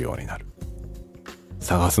泳げるようになる。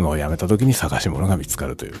探すのをやめたときに探し物が見つか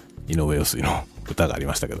るという井上陽水の歌があり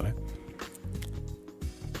ましたけどね。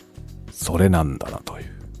それなんだなという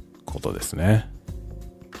ことですね。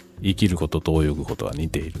生きることと泳ぐことは似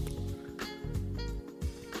ている。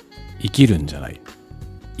生きるんじゃない、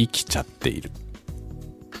生きちゃっている。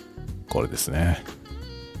これですね。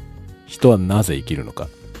人はなぜ生きるのか。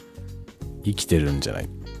生きてるんじゃない、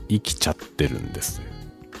生きちゃってるんです。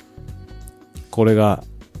これが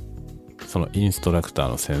そのインストラクター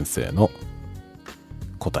の先生の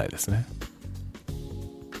答えですね。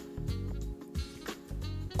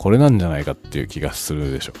これなんじゃないかっていう気がす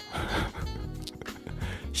るでしょ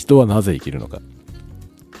人はなぜ生きるのか、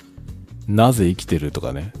なぜ生きてると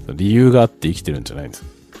かね、理由があって生きてるんじゃないんです。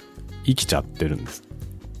生きちゃってるんです。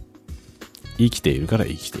生きているから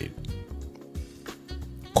生きている。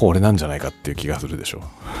これなんじゃないかっていう気がするでしょ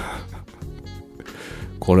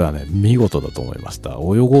これはね、見事だと思いました。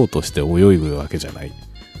泳ごうとして泳ぐわけじゃない、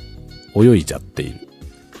泳いじゃっている。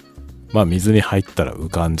まあ水に入ったら浮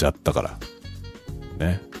かんじゃったから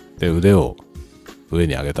ね。で腕を上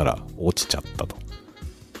に上げたら落ちちゃったと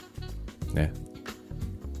ね。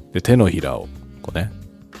で手のひらをこうね、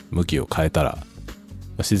向きを変えたら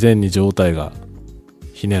自然に上体が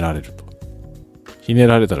ひねられると。ひね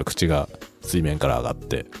られたら口が水面から上がっ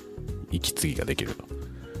て息継ぎができると。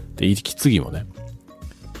で息継ぎもね、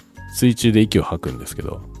水中で息を吐くんですけ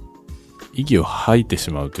ど、息を吐いてし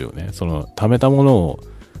まうというね、その溜めたものを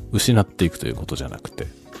失っていくということじゃなくて、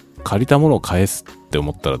借りたものを返すって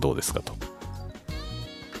思ったらどうですかと。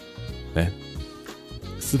ね。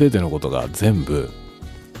すべてのことが全部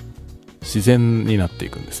自然になってい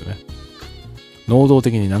くんですね。能動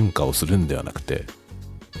的に何かをするんではなくて、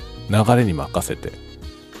流れに任せて、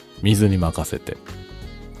水に任せて、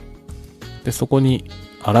で、そこに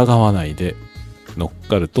抗わないで乗っ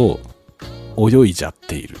かると泳いじゃっ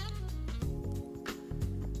ている。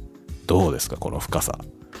どうですか、この深さ。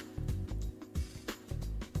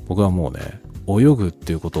僕はもうね、泳ぐっ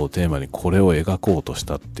ていうことをテーマにこれを描こうとし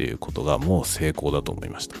たっていうことがもう成功だと思い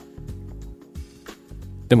ました。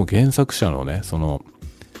でも原作者のね、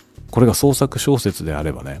これが創作小説であ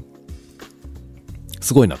ればね、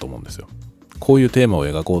すごいなと思うんですよ。こういうテーマを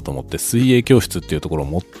描こうと思って水泳教室っていうところを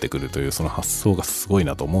持ってくるというその発想がすごい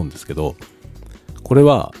なと思うんですけど、これ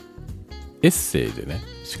はエッセイでね、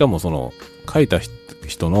しかも書いた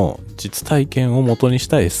人の実体験を元にし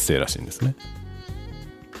たエッセイらしいんですね。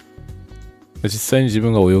実際に自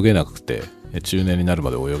分が泳げなくて中年になる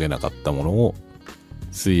まで泳げなかったものを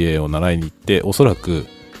水泳を習いに行って、おそらく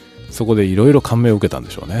そこでいろいろ感銘を受けたん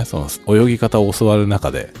でしょうね。その泳ぎ方を教わる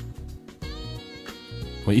中で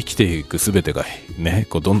もう生きていく全てがね、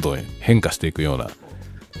どんどん変化していくような、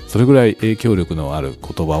それぐらい影響力のある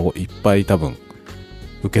言葉をいっぱい多分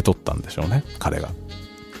受け取ったんでしょうね、彼が、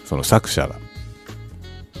その作者が。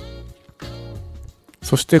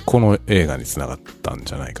そしてこの映画につながったん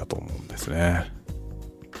じゃないかと思うんですね。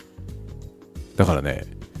だからね、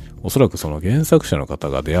おそらくその原作者の方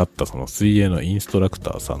が出会ったその水泳のインストラク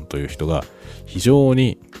ターさんという人が非常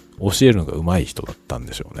に教えるのが上手い人だったん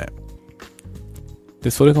でしょうね。で、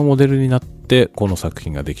それがモデルになってこの作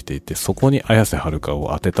品ができていて、そこに綾瀬はるかを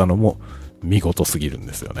当てたのも見事すぎるん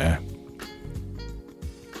ですよね。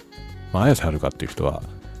綾瀬はるかっていう人は、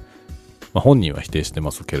本人は否定して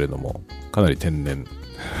ますけれども、かなり天然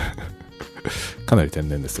かなり天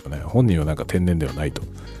然ですよね。本人はなんか天然ではないと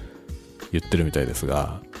言ってるみたいです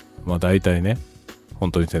が、大体ね、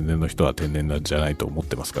本当に天然の人は天然なんじゃないと思っ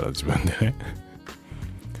てますから、自分でね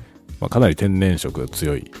かなり天然色が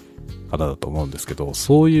強い方だと思うんですけど、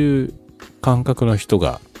そういう感覚の人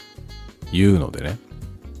が言うのでね、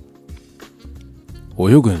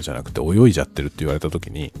泳ぐんじゃなくて泳いじゃってるって言われた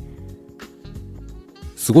時に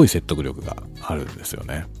すごい説得力があるんですよ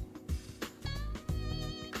ね。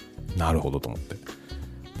なるほどと思って。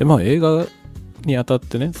で、映画にあたっ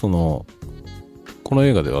てね、この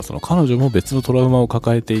映画では彼女も別のトラウマを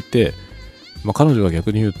抱えていて、彼女は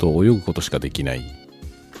逆に言うと泳ぐことしかできない、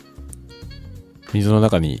水の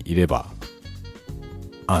中にいれば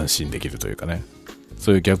安心できるというかね、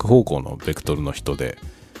そういう逆方向のベクトルの人で、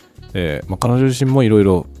彼女自身もいろい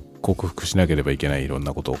ろ克服しなければいけないいろん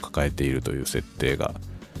なことを抱えているという設定が、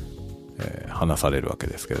話されるわけ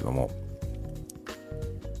ですけれども、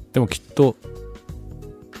でもきっと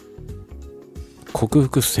克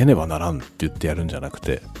服せねばならんって言ってやるんじゃなく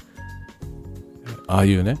て、ああ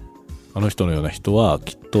いうね、あの人のような人は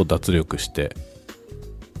きっと脱力して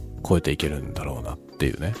超えていけるんだろうなって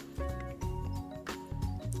いうね、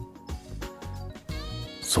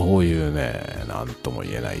そういうね、なんとも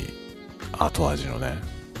言えない後味のね、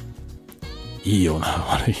いいような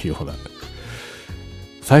悪いような、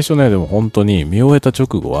最初ね、でも本当に見終えた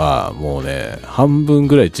直後はもうね、半分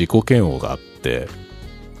ぐらい自己嫌悪があって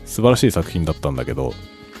素晴らしい作品だったんだけど、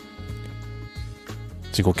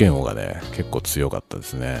自己嫌悪がね結構強かったで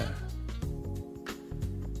すね。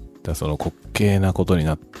だから滑稽なことに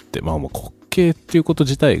なって、もう滑稽っていうこと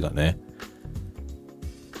自体がね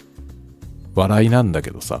笑いなんだ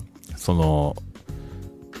けどさ、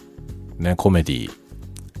ね、コメディ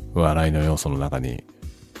笑いの要素の中に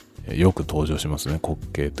よく登場しますね、滑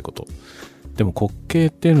稽ってこと。でも滑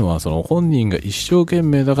稽っていうのは本人が一生懸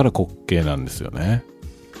命だから滑稽なんですよね。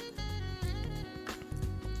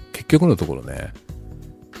結局のところね、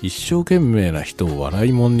一生懸命な人を笑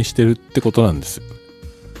いもんにしてるってことなんですよ。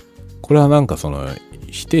これはなんか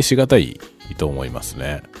否定しがたいと思います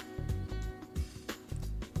ね。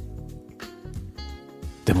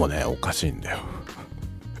でもね、おかしいんだよ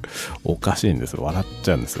おかしいんですよ。笑っ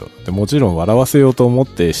ちゃうんですよ。でもちろん笑わせようと思っ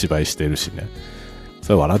て芝居してるしね、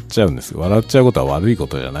それ笑っちゃうんです。笑っちゃうことは悪いこ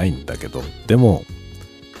とじゃないんだけど、でも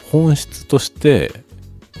本質として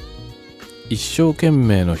一生懸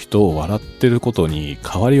命の人を笑ってることに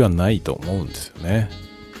変わりはないと思うんですよね。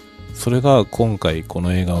それが今回こ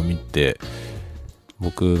の映画を見て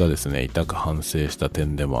僕がですね痛く反省した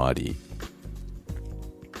点でもあり、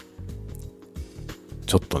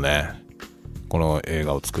ちょっとねこの映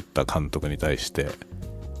画を作った監督に対して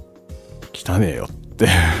汚ねえよっっ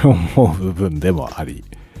て思う部分でもあり、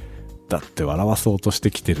だって笑わそうとして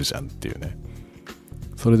きてるじゃんっていうね。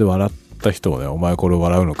それで笑った人をね、お前これ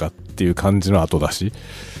笑うのかっていう感じの後出し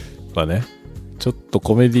はね、ちょっと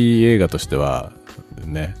コメディ映画としては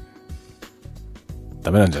ね、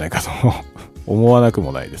ダメなんじゃないかと思わなく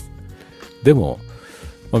もないです。でも、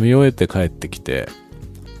見終えて帰ってきて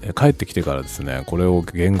からですね、これを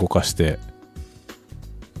言語化して、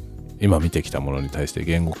今見てきたものに対して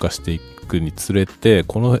言語化していくにつれて、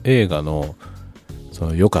この映画のそ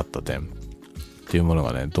の良かった点っていうもの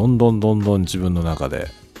がね、どんどん自分の中で、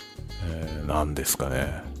何ですか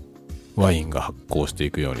ね、ワインが発酵して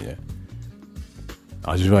いくようにね、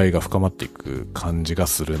味わいが深まっていく感じが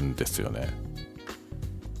するんですよね。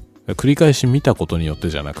繰り返し見たことによって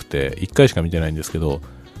じゃなくて、一回しか見てないんですけど、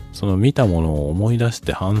その見たものを思い出し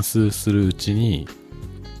て反芻するうちに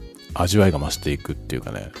味わいが増していくっていう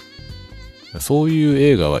かね、そういう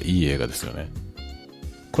映画はいい映画ですよね。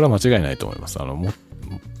これは間違いないと思います。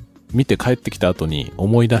見て帰ってきた後に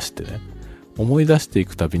思い出してい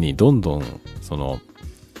くたびにどんどんその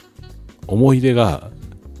思い出が、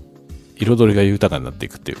彩りが豊かになってい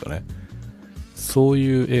くっていうかね、そう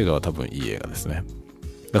いう映画は多分いい映画ですね。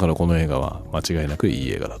だからこの映画は間違いなくいい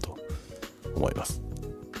映画だと思います。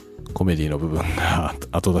コメディの部分が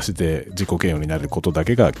後出しで自己嫌悪になることだ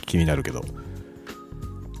けが気になるけど、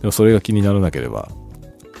でもそれが気にならなければ、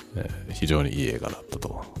非常にいい映画だった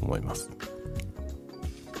と思います。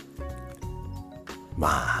ま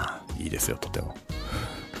あいいですよ、とても。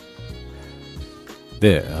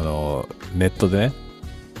で、ネットでね、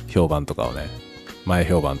評判とかをね、前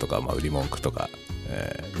評判とか、売り文句とか、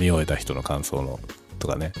見終えた人の感想のと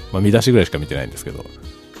かね、見出しぐらいしか見てないんですけど、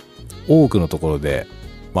多くのところで、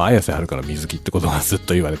綾瀬はるかの水着ってことがずっ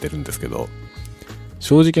と言われてるんですけど、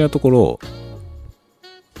正直なところ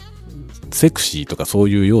セクシーとかそう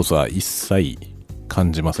いう要素は一切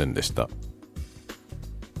感じませんでした。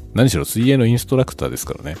何しろ水泳のインストラクターです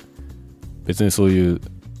からね。別にそういう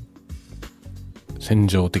戦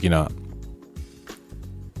場的な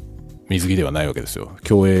水着ではないわけですよ。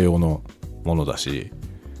競泳用のものだし、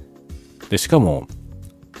でしかも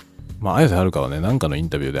綾瀬はるかはね、なんかのイン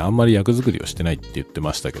タビューであんまり役作りをしてないって言って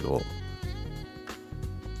ましたけど、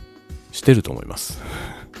してると思います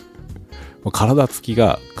もう体つき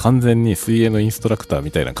が完全に水泳のインストラクター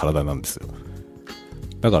みたいな体なんですよ。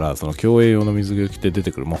だからその競泳用の水着を着て出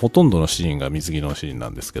てくる、ほとんどのシーンが水着のシーンな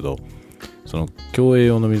んですけど、その競泳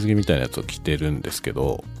用の水着みたいなやつを着てるんですけ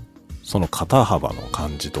ど、その肩幅の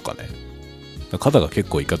感じとかね、肩が結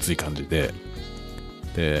構いかつい感じで、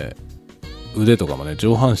腕とかもね、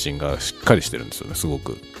上半身がしっかりしてるんですよね、すご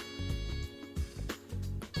く。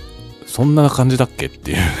そんな感じだっけっ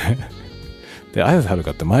ていうねで、綾瀬はる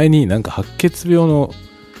かって前になんか白血病の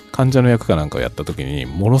患者の役かなんかをやった時に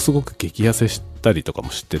ものすごく激痩せしたりとか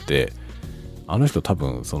もしてて、あの人多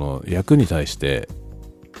分その役に対して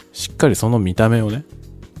しっかりその見た目をね、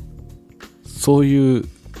そういう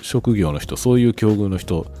職業の人、そういう境遇の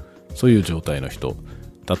人、そういう状態の人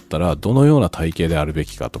だったらどのような体型であるべ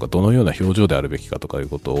きかとか、どのような表情であるべきかとかいう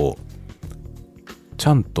ことをち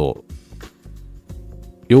ゃんと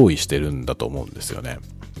用意してるんだと思うんですよね。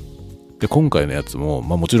で、今回のやつも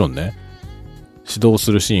もちろんね、指導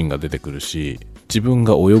するシーンが出てくるし、自分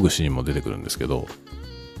が泳ぐシーンも出てくるんですけど、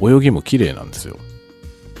泳ぎも綺麗なんですよ。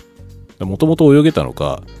もともと泳げたの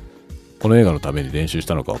か、この映画のために練習し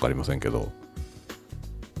たのか分かりませんけど、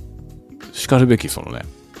しかるべきそのね、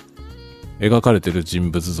描かれてる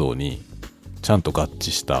人物像にちゃんと合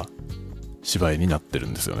致した芝居になってる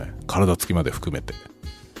んですよね。体つきまで含めて。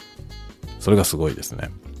それがすごいです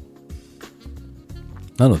ね。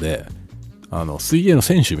なので、水泳の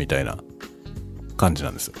選手みたいな感じな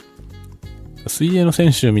んですよ。水泳の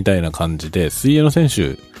選手みたいな感じで、水泳の選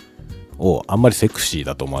手をあんまりセクシー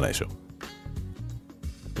だと思わないでしょ。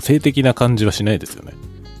性的な感じはしないですよね。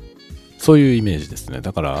そういうイメージですね。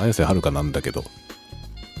だから綾瀬はるかなんだけど、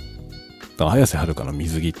綾瀬はるかの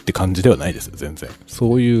水着って感じではないですよ、全然。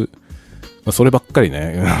そういう、そればっかり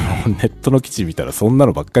ね、ネットの記事見たらそんな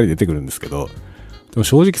のばっかり出てくるんですけど、でも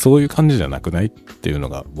正直そういう感じじゃなくないっていうの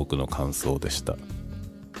が僕の感想でした。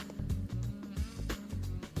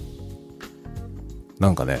な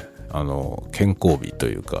んかね、健康美と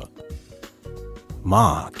いうか、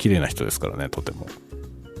綺麗な人ですからね、とても。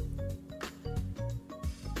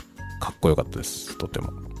かっこよかったです、とて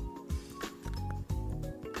も。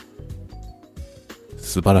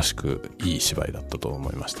素晴らしくいい芝居だったと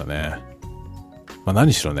思いましたね。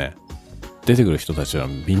何しろね、出てくる人たちは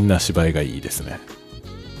みんな芝居がいいですね。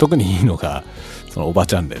特にいいのがそのおば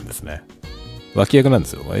ちゃん連ですね。脇役なんで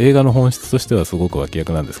すよ。映画の本質としてはすごく脇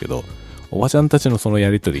役なんですけど、おばちゃんたちのそのや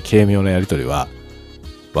りとり、軽妙なやりとりは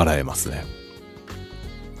笑えますね。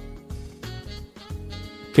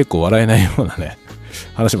結構笑えないようなね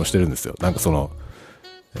話もしてるんですよ。なんかその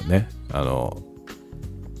ね、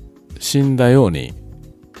死んだように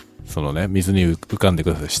そのね、水に浮かんで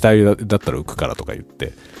ください、死体だったら浮くからとか言っ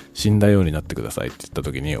て、死んだようになってくださいって言った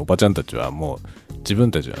時に、おばちゃんたちはもう自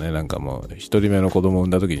分たちはね、なんかもう一人目の子供を産ん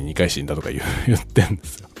だ時に2回死んだとか言ってんで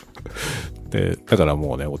すよ。でだから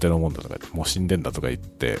もうね、お手のもんだとか言って、もう死んでんだとか言っ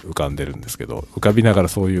て浮かんでるんですけど、浮かびながら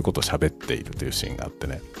そういうことを喋っているというシーンがあって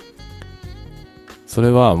ね、それ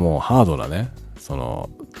はもうハードなね、その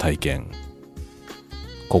体験、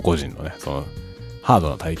個々人のね、そのハード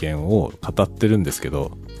な体験を語ってるんですけ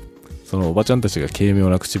ど、そのおばちゃんたちが軽妙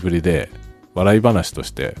な口ぶりで笑い話と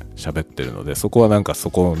して喋ってるので、そこはなんか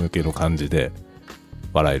底抜けの感じで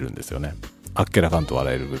笑えるんですよね。あっけらかんと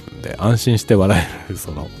笑える部分で、安心して笑える、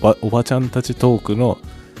そのおばちゃんたちトークの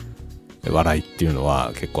笑いっていうの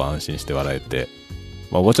は結構安心して笑えて、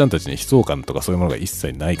おばちゃんたちに悲壮感とかそういうものが一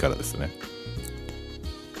切ないからですね。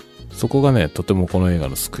そこがね、とてもこの映画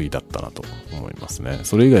の救いだったなと思いますね。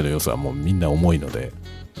それ以外の要素はもうみんな重いので、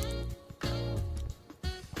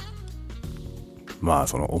まあ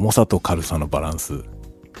その重さと軽さのバランスっ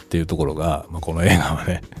ていうところが、この映画は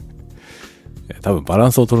ね多分バラ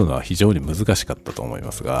ンスを取るのは非常に難しかったと思い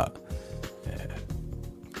ますが、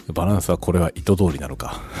バランスはこれは意図通りなの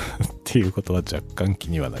かっていうことは若干気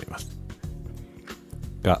にはなります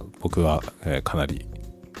が、僕は、かなり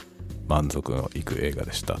満足のいく映画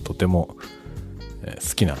でした。とても、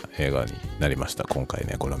好きな映画になりました。今回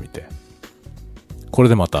ね、これを見て、これ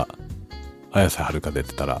でまた綾瀬はるか出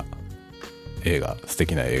てたら素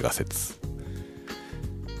敵な映画説、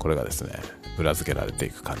これがですね裏付けられてい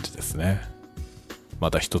く感じですね。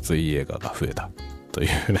また一ついい映画が増えたとい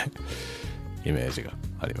うねイメージが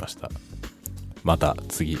ありました。また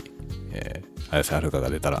次、綾瀬はるかが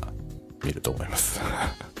出たら見ると思います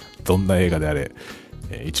どんな映画であれ、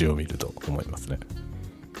一応見ると思いますね。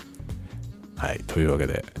はい、というわけ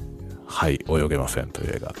で、はい、泳げませんと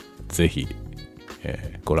いう映画、ぜひ、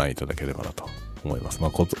ご覧いただければなと思います。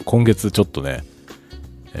今月ちょっとね、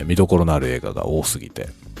見どころのある映画が多すぎて、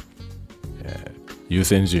優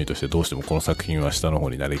先順位としてどうしてもこの作品は下の方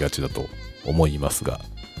になりがちだと思いますが、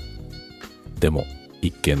でも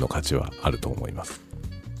一見の価値はあると思います。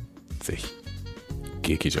ぜひ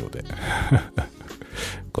劇場で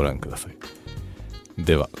ご覧ください。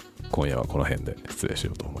では今夜はこの辺で失礼し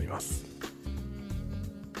ようと思います。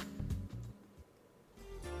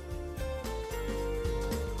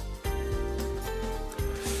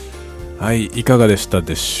はい、いかがでした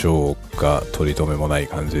でしょうか。取り留めもない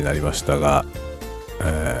感じになりましたが、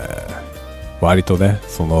割とね、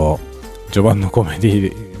その序盤のコメデ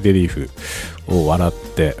ィレリーフを笑っ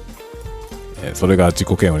て、それが自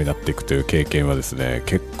己嫌悪になっていくという経験はですね、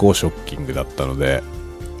結構ショッキングだったので、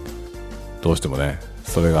どうしてもね、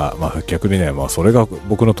それが逆にね、それが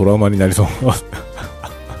僕のトラウマになりそう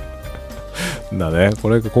だね。こ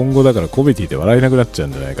れが今後だからコメディで笑えなくなっちゃう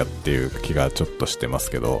んじゃないかっていう気がちょっとしてま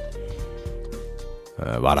すけど、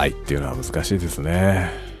笑いっていうのは難しいですね。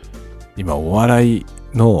今お笑い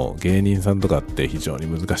の芸人さんとかって非常に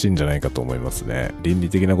難しいんじゃないかと思いますね。倫理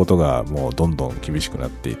的なことがもうどんどん厳しくなっ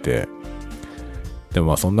ていて、で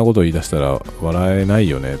もそんなことを言い出したら笑えない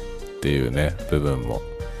よねっていうね部分も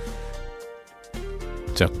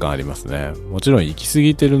若干ありますね。もちろん行き過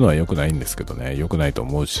ぎてるのは良くないんですけどね、良くないと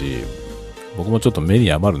思うし、僕もちょっと目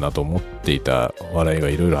に余るなと思っていた笑いが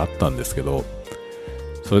いろいろあったんですけど、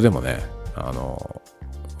それでもね、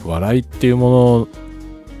笑いっていうも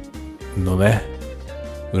ののね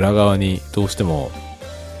裏側にどうしても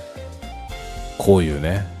こういう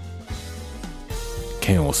ね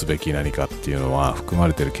嫌悪すべき何かっていうのは含ま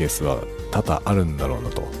れてるケースは多々あるんだろうな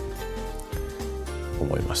と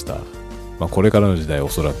思いました。これからの時代お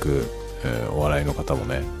そらく、お笑いの方も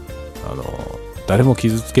ね、誰も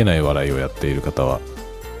傷つけない笑いをやっている方は、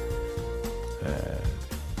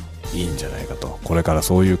いいんじゃないかと、これから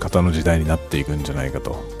そういう方の時代になっていくんじゃないか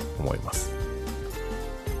と思います。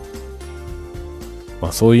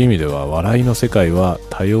そういう意味では笑いの世界は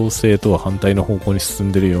多様性とは反対の方向に進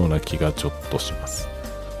んでいるような気がちょっとします。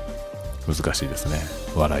難しいですね、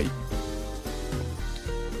笑い。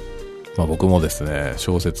僕もですね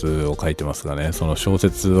小説を書いてますがね、その小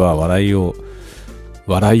説は笑いを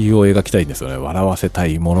描きたいんですよね。笑わせた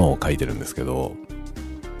いものを書いてるんですけど、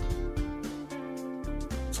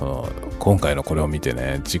今回のこれを見て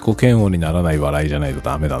ね、自己嫌悪にならない笑いじゃないと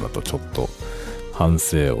ダメだなとちょっと反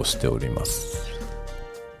省をしております。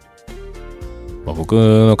僕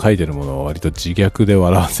の書いてるものは割と自虐で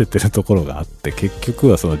笑わせてるところがあって、結局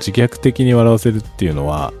はその自虐的に笑わせるっていうの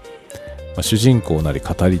は主人公なり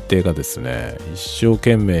語り手がですね、一生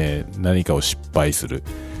懸命何かを失敗する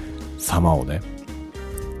様をね、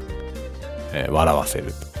笑わせ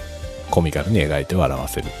る、コミカルに描いて笑わ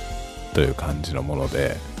せるという感じのもの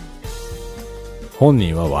で、本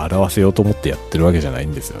人は笑わせようと思ってやってるわけじゃない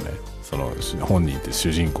んですよね。その本人って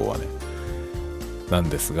主人公はね、なん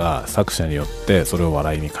ですが、作者によってそれを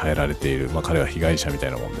笑いに変えられている、彼は被害者みた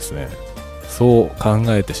いなもんですね。そう考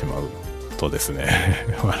えてしまうとですね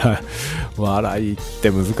笑いっ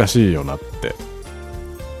て難しいよなって、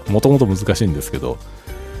もともと難しいんですけど、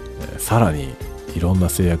さらにいろんな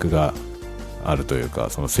制約があるというか、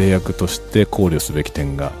その制約として考慮すべき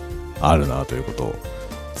点があるなということを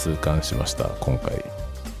痛感しました、今回。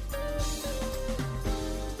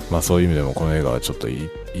そういう意味でもこの映画はちょっと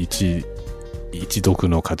一読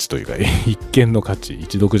の価値というか一見の価値、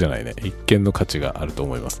一読じゃないね、一見の価値があると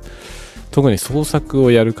思います。特に創作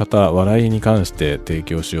をやる方、笑いに関して提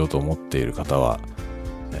供しようと思っている方は、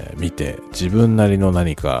見て自分なりの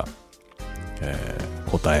何か、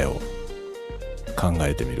答えを考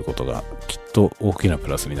えてみることがきっと大きなプ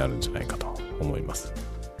ラスになるんじゃないかと思います。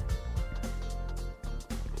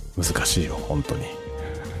難しいよ本当に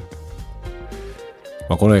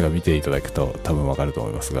この映画見ていただくと多分わかると思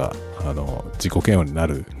いますが、自己嫌悪にな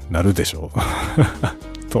るでしょ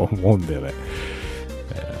うと思うんだよね。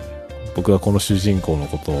僕はこの主人公の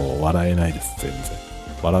ことを笑えないです。全然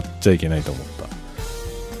笑っちゃいけないと思っ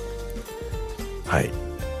た。はい、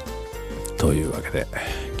というわけで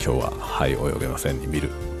今日は泳げませんに見る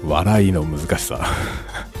笑いの難しさ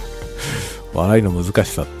笑いの難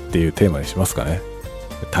しさっていうテーマにしますかね。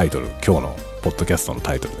タイトル、今日のポッドキャストの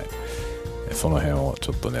タイトルね、その辺をち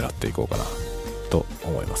ょっと狙っていこうかなと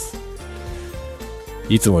思います。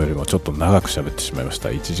いつもよりもちょっと長く喋ってしまいました。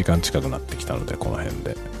1時間近くなってきたのでこの辺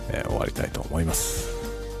で、終わりたいと思います。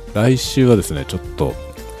来週はですね、ちょっと、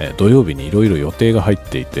土曜日にいろいろ予定が入っ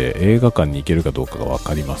ていて映画館に行けるかどうかが分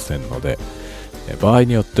かりませんので、場合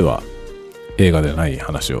によっては映画でない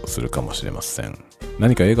話をするかもしれません。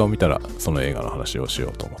何か映画を見たらその映画の話をしよ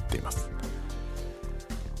うと思っています。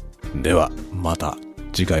ではまた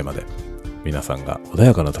次回まで皆さんが穏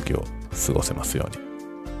やかな時を過ごせますように。